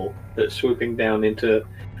eagle that's swooping down into...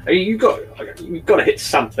 You've got to hit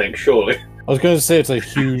something, surely. I was going to say it's a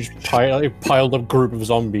huge piled up group of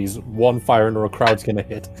zombies. One fire into a crowd's going to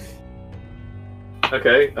hit.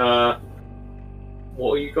 Okay,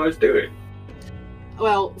 what are you guys doing?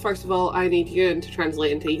 Well, first of all, I need Ewan to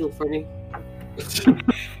translate into eagle for me.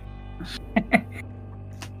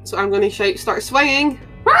 So I'm going to shout, start swinging!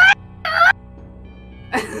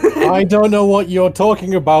 I don't know what you're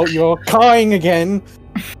talking about. You're cawing again.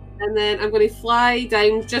 And then I'm going to fly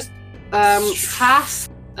down just past,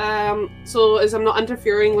 so as I'm not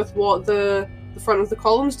interfering with what the front of the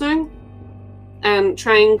column's doing, and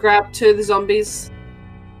try and grab 2 of the zombies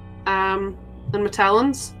and my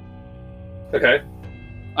talons. Okay.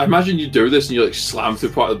 I imagine you do this and you like slam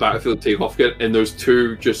through part of the battlefield, take off again, and there's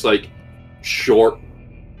 2 just like short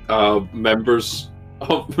members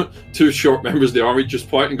of 2 short members of the army just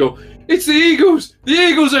point and go, "It's the Eagles! The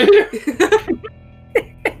Eagles are here!"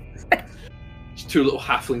 It's 2 little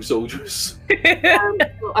halfling soldiers. So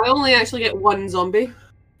I only actually get 1 zombie.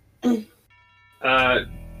 Yeah,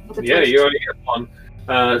 you only get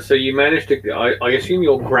 1. So you managed to... I assume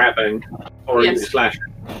you're grabbing, or are you Yes. slashing?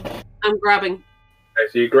 I'm grabbing. Okay,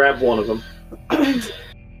 so you grab one of them.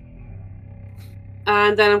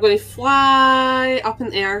 And then I'm going to fly up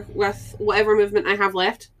in the air with whatever movement I have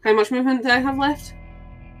left. How much movement do I have left?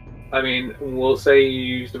 I mean, we'll say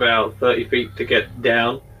you used about 30 feet to get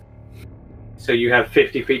down. So you have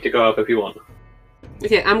 50 feet to go up if you want.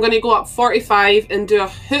 Okay, I'm going to go up 45 and do a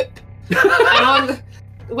hoop. And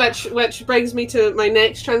which brings me to my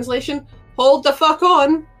next translation. Hold the fuck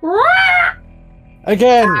on.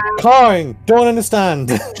 Again, cawing. Don't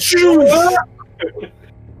understand.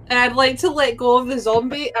 I'd like to let go of the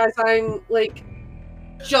zombie as I'm, like,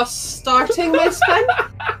 just starting my spin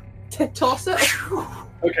to toss it.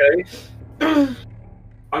 Okay.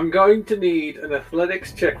 I'm going to need an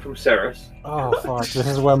athletics check from Ceres. Oh fuck! This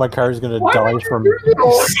is where my character's gonna die from.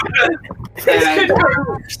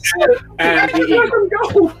 And the eagle.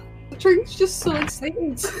 Trink's just so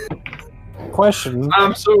excited. Question.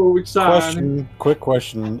 I'm so excited. Quick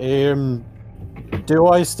question. Do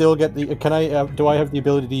I still get the? Can I? Do I have the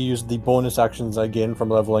ability to use the bonus actions I gain from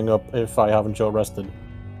leveling up if I haven't short rested?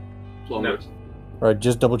 No. Right,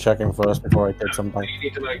 just double checking first before I take something. You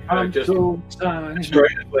need to make I'm just so excited.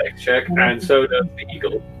 straight athletics check, and so does the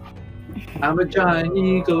eagle. I'm a giant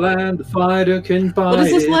eagle and the fighter can bite What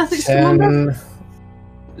is this it. athletics number? 10.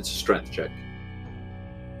 It's a strength check.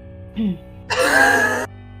 The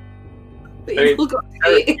eagle got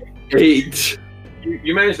 8. 8.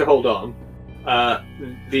 You managed to hold on.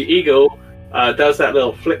 The eagle does that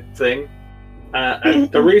little flip thing.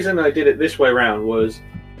 And the reason I did it this way around was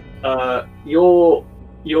your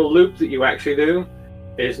loop that you actually do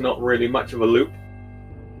is not really much of a loop.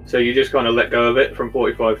 So you just kind of let go of it from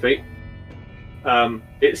 45 feet.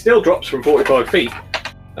 It still drops from 45 feet.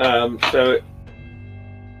 So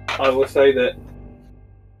I will say that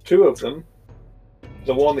 2 of them,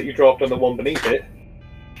 the one that you dropped and the one beneath it,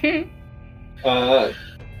 oh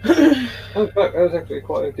fuck, that was actually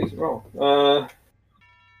quite a decent roll.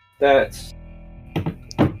 That's...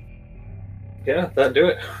 Yeah, that'd do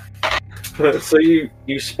it. So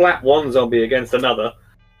you splat one zombie against another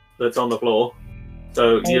that's on the floor.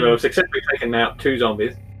 So you have successfully taken out 2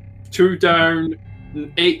 zombies. 2 down,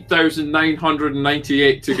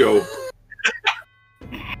 8,998 to go.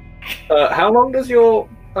 How long does your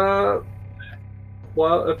a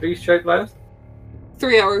beast shape last?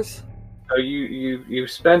 3 hours. So you've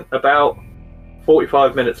spent about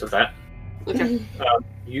 45 minutes of that. Okay.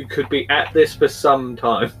 You could be at this for some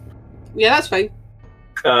time. Yeah, that's fine.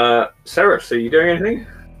 Ceres, are you doing anything?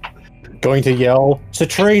 Going to yell,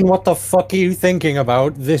 Citrine, what the fuck are you thinking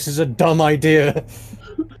about? This is a dumb idea.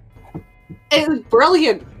 It was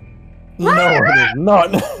brilliant. No, it is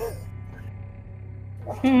not.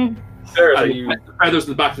 Ceres, are And you... the feathers in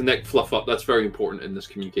the back of the neck fluff up. That's very important in this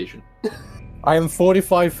communication. I am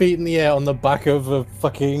 45 feet in the air on the back of a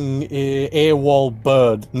fucking AWOL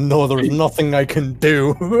bird. No, there is nothing I can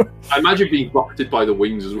do. I imagine being buffeted by the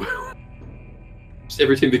wings as well. Just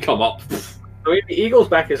every time they come up. I mean, the eagle's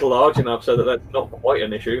back is large enough so that that's not quite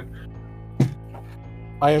an issue.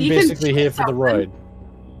 I am You can basically here shoot for the something. ride.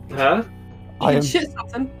 Huh? You I can am. shit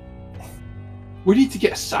something. We need to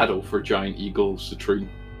get a saddle for giant eagle citrine.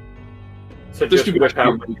 So This just could be whip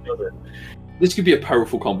out a- when you do it. This could be a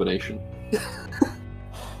powerful combination. We're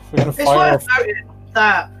gonna It's fire worth noting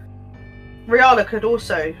that Rihanna could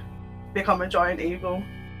also become a giant eagle.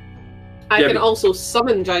 I Yeah, can but- also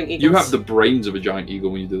summon giant eagles. You have the brains of a giant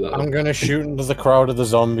eagle when you do that. I'm gonna shoot into the crowd of the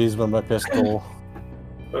zombies with my pistol.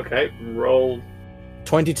 Okay, roll.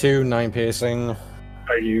 22, 9 piercing.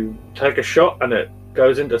 You take a shot and it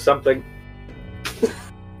goes into something.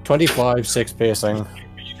 25, 6 piercing.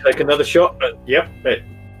 You take another shot and yep, it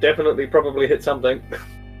definitely probably hit something.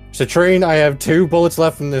 Citrine, I have 2 bullets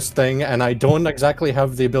left in this thing, and I don't exactly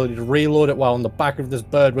have the ability to reload it while on the back of this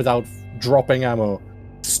bird without dropping ammo.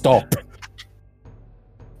 Stop.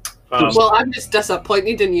 Well, I'm just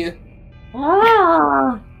disappointed in you.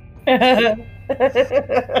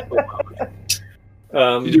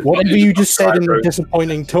 Whatever you just said in a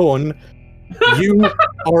disappointing tone, you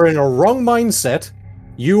are in a wrong mindset.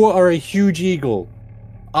 You are a huge eagle.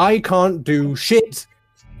 I can't do shit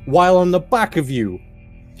while on the back of you.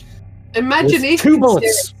 With Imagination. 2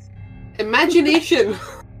 bullets. Sarah. Imagination.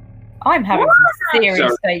 I'm having some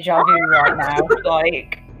serious deja vu right now.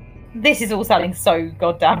 Like, this is all sounding so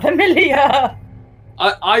goddamn familiar.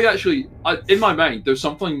 I actually, in my mind, there's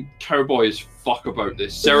something cowboy as fuck about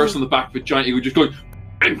this. Ceres on the back of a giant eagle just going.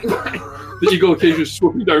 The eagle occasionally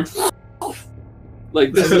swooping down.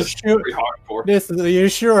 Like, this is very hardcore. Nathan, are you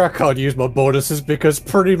sure I can't use my bonuses? Because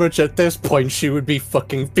pretty much at this point she would be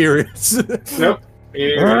fucking furious. Nope.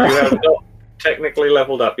 You have not technically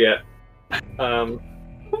leveled up yet.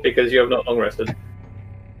 Because you have not long rested.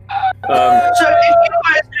 So if you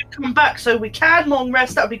guys could come back so we can long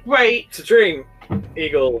rest, that'd be great. Citrine,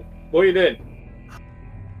 Eagle, what are you doing?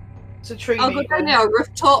 It's a tree. I'll go down there,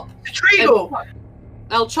 rooftop. The treagle.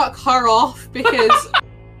 I'll chuck her off because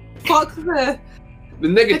fuck The the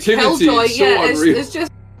negativity killjoy. is so Yeah, unreal. it's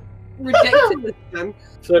just ridiculous, man.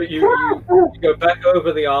 So you go back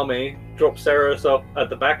over the army, drop Ceres off at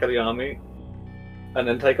the back of the army, and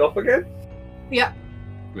then take off again? Yeah.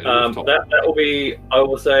 That will be, I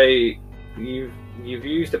will say, you've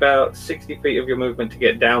used about 60 feet of your movement to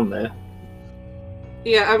get down there.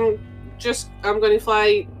 Yeah, I'm going to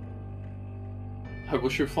fly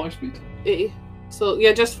What's your fly speed? 80. So,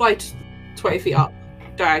 yeah, just fly 20 feet up,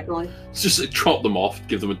 diagonally. It's just like, drop them off,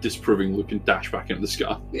 give them a disapproving look, and dash back into the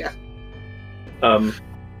sky. Yeah.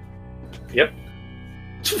 Yep.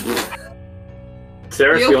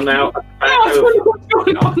 Ceres, you're now at the back What's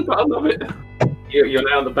going on? I love it. You're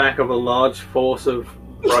now at the back of a large force of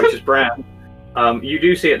righteous brand. You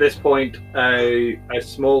do see at this point a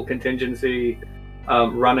small contingency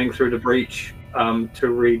running through the breach to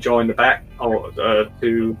rejoin the back, or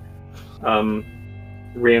to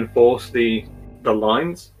reinforce the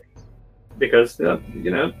lines, because they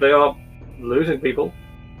are losing people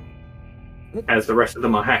as the rest of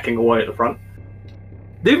them are hacking away at the front.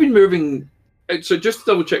 They've been moving. So just to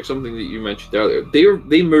double check something that you mentioned earlier,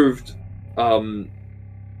 they moved.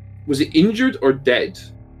 Was it injured or dead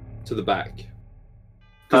to the back?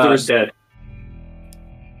 Because there was dead.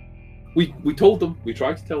 We told them. We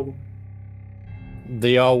tried to tell them.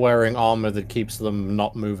 They are wearing armor that keeps them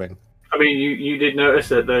not moving. I mean, you did notice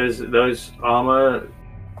that those armored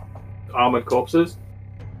corpses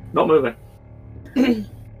not moving.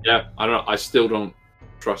 Yeah, I don't know. I still don't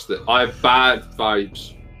trust it. I have bad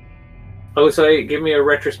vibes. I would say, give me a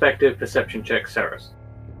retrospective perception check, Ceres.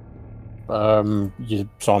 So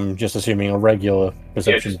I'm just assuming a regular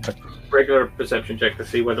perception check. Regular perception check to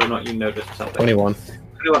see whether or not you noticed something. 21.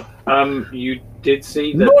 You did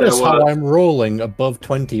see that Notice how I'm rolling above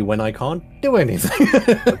 20 when I can't do anything.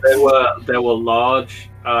 there were large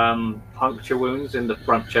puncture wounds in the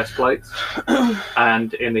front chest plates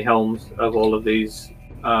and in the helms of all of these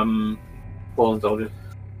fallen soldiers.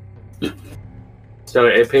 So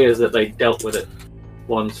it appears that they dealt with it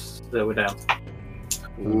once they were down.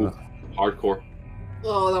 Ooh, hardcore.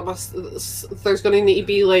 Oh, that must... There's going to need to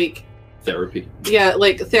be, like... Therapy. Yeah,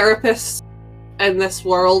 like, therapists in this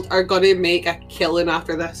world are going to make a killing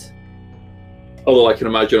after this. Although I can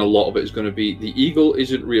imagine a lot of it is going to be, the eagle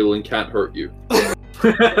isn't real and can't hurt you.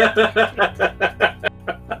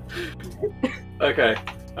 Okay.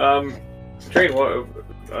 Train, what...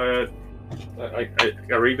 are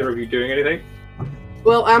either of you doing anything?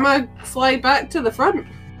 Well, I'm going to fly back to the front.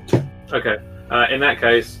 Okay. In that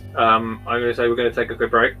case, I'm going to say we're going to take a quick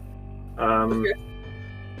break. Okay.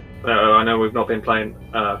 I know we've not been playing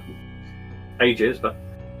ages, but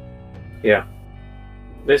yeah.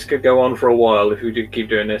 This could go on for a while if we do keep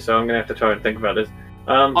doing this, so I'm going to have to try and think about this.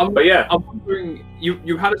 But yeah. I'm wondering,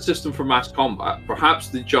 you had a system for mass combat. Perhaps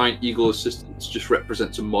the giant eagle assistance just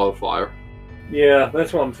represents a modifier. Yeah,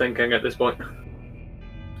 that's what I'm thinking at this point.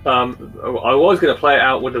 I was going to play it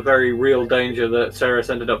out with the very real danger that Ceres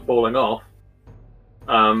ended up falling off.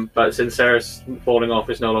 But since Ceres falling off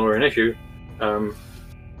is no longer an issue...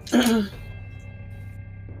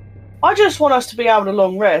 I just want us to be able to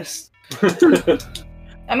long rest.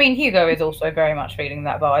 I mean, Hugo is also very much feeling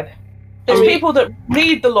that vibe. There's people that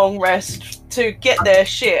need the long rest to get their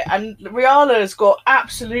shit, and Riala's got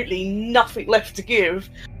absolutely nothing left to give.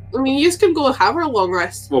 I mean, you just can go have a long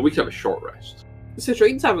rest. Well, we can have a short rest.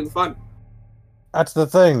 Citrine's having fun. That's the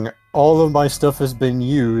thing. All of my stuff has been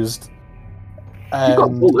used. You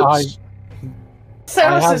got bullets.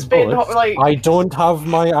 Ceres has been like... I don't have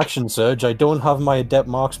my action surge, I don't have my adept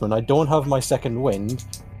marksman, I don't have my second wind,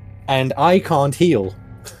 and I can't heal.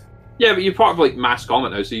 Yeah, but you're part of like mass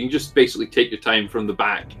combat now, so you can just basically take your time from the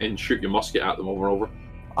back and shoot your musket at them over and over.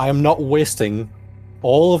 I am not wasting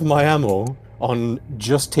all of my ammo on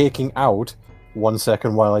just taking out, 1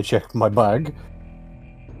 second while I check my bag,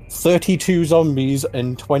 32 zombies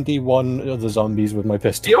and 21 other zombies with my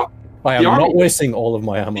pistol. I am not wasting all of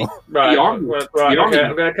my ammo. Right,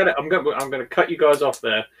 okay, I'm gonna cut you guys off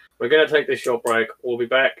there. We're gonna take this short break. We'll be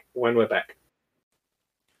back when we're back.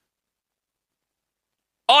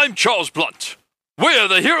 I'm Charles Blunt. We're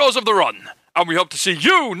the heroes of the run, and we hope to see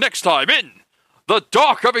you next time in the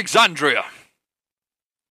Dark of Exandria.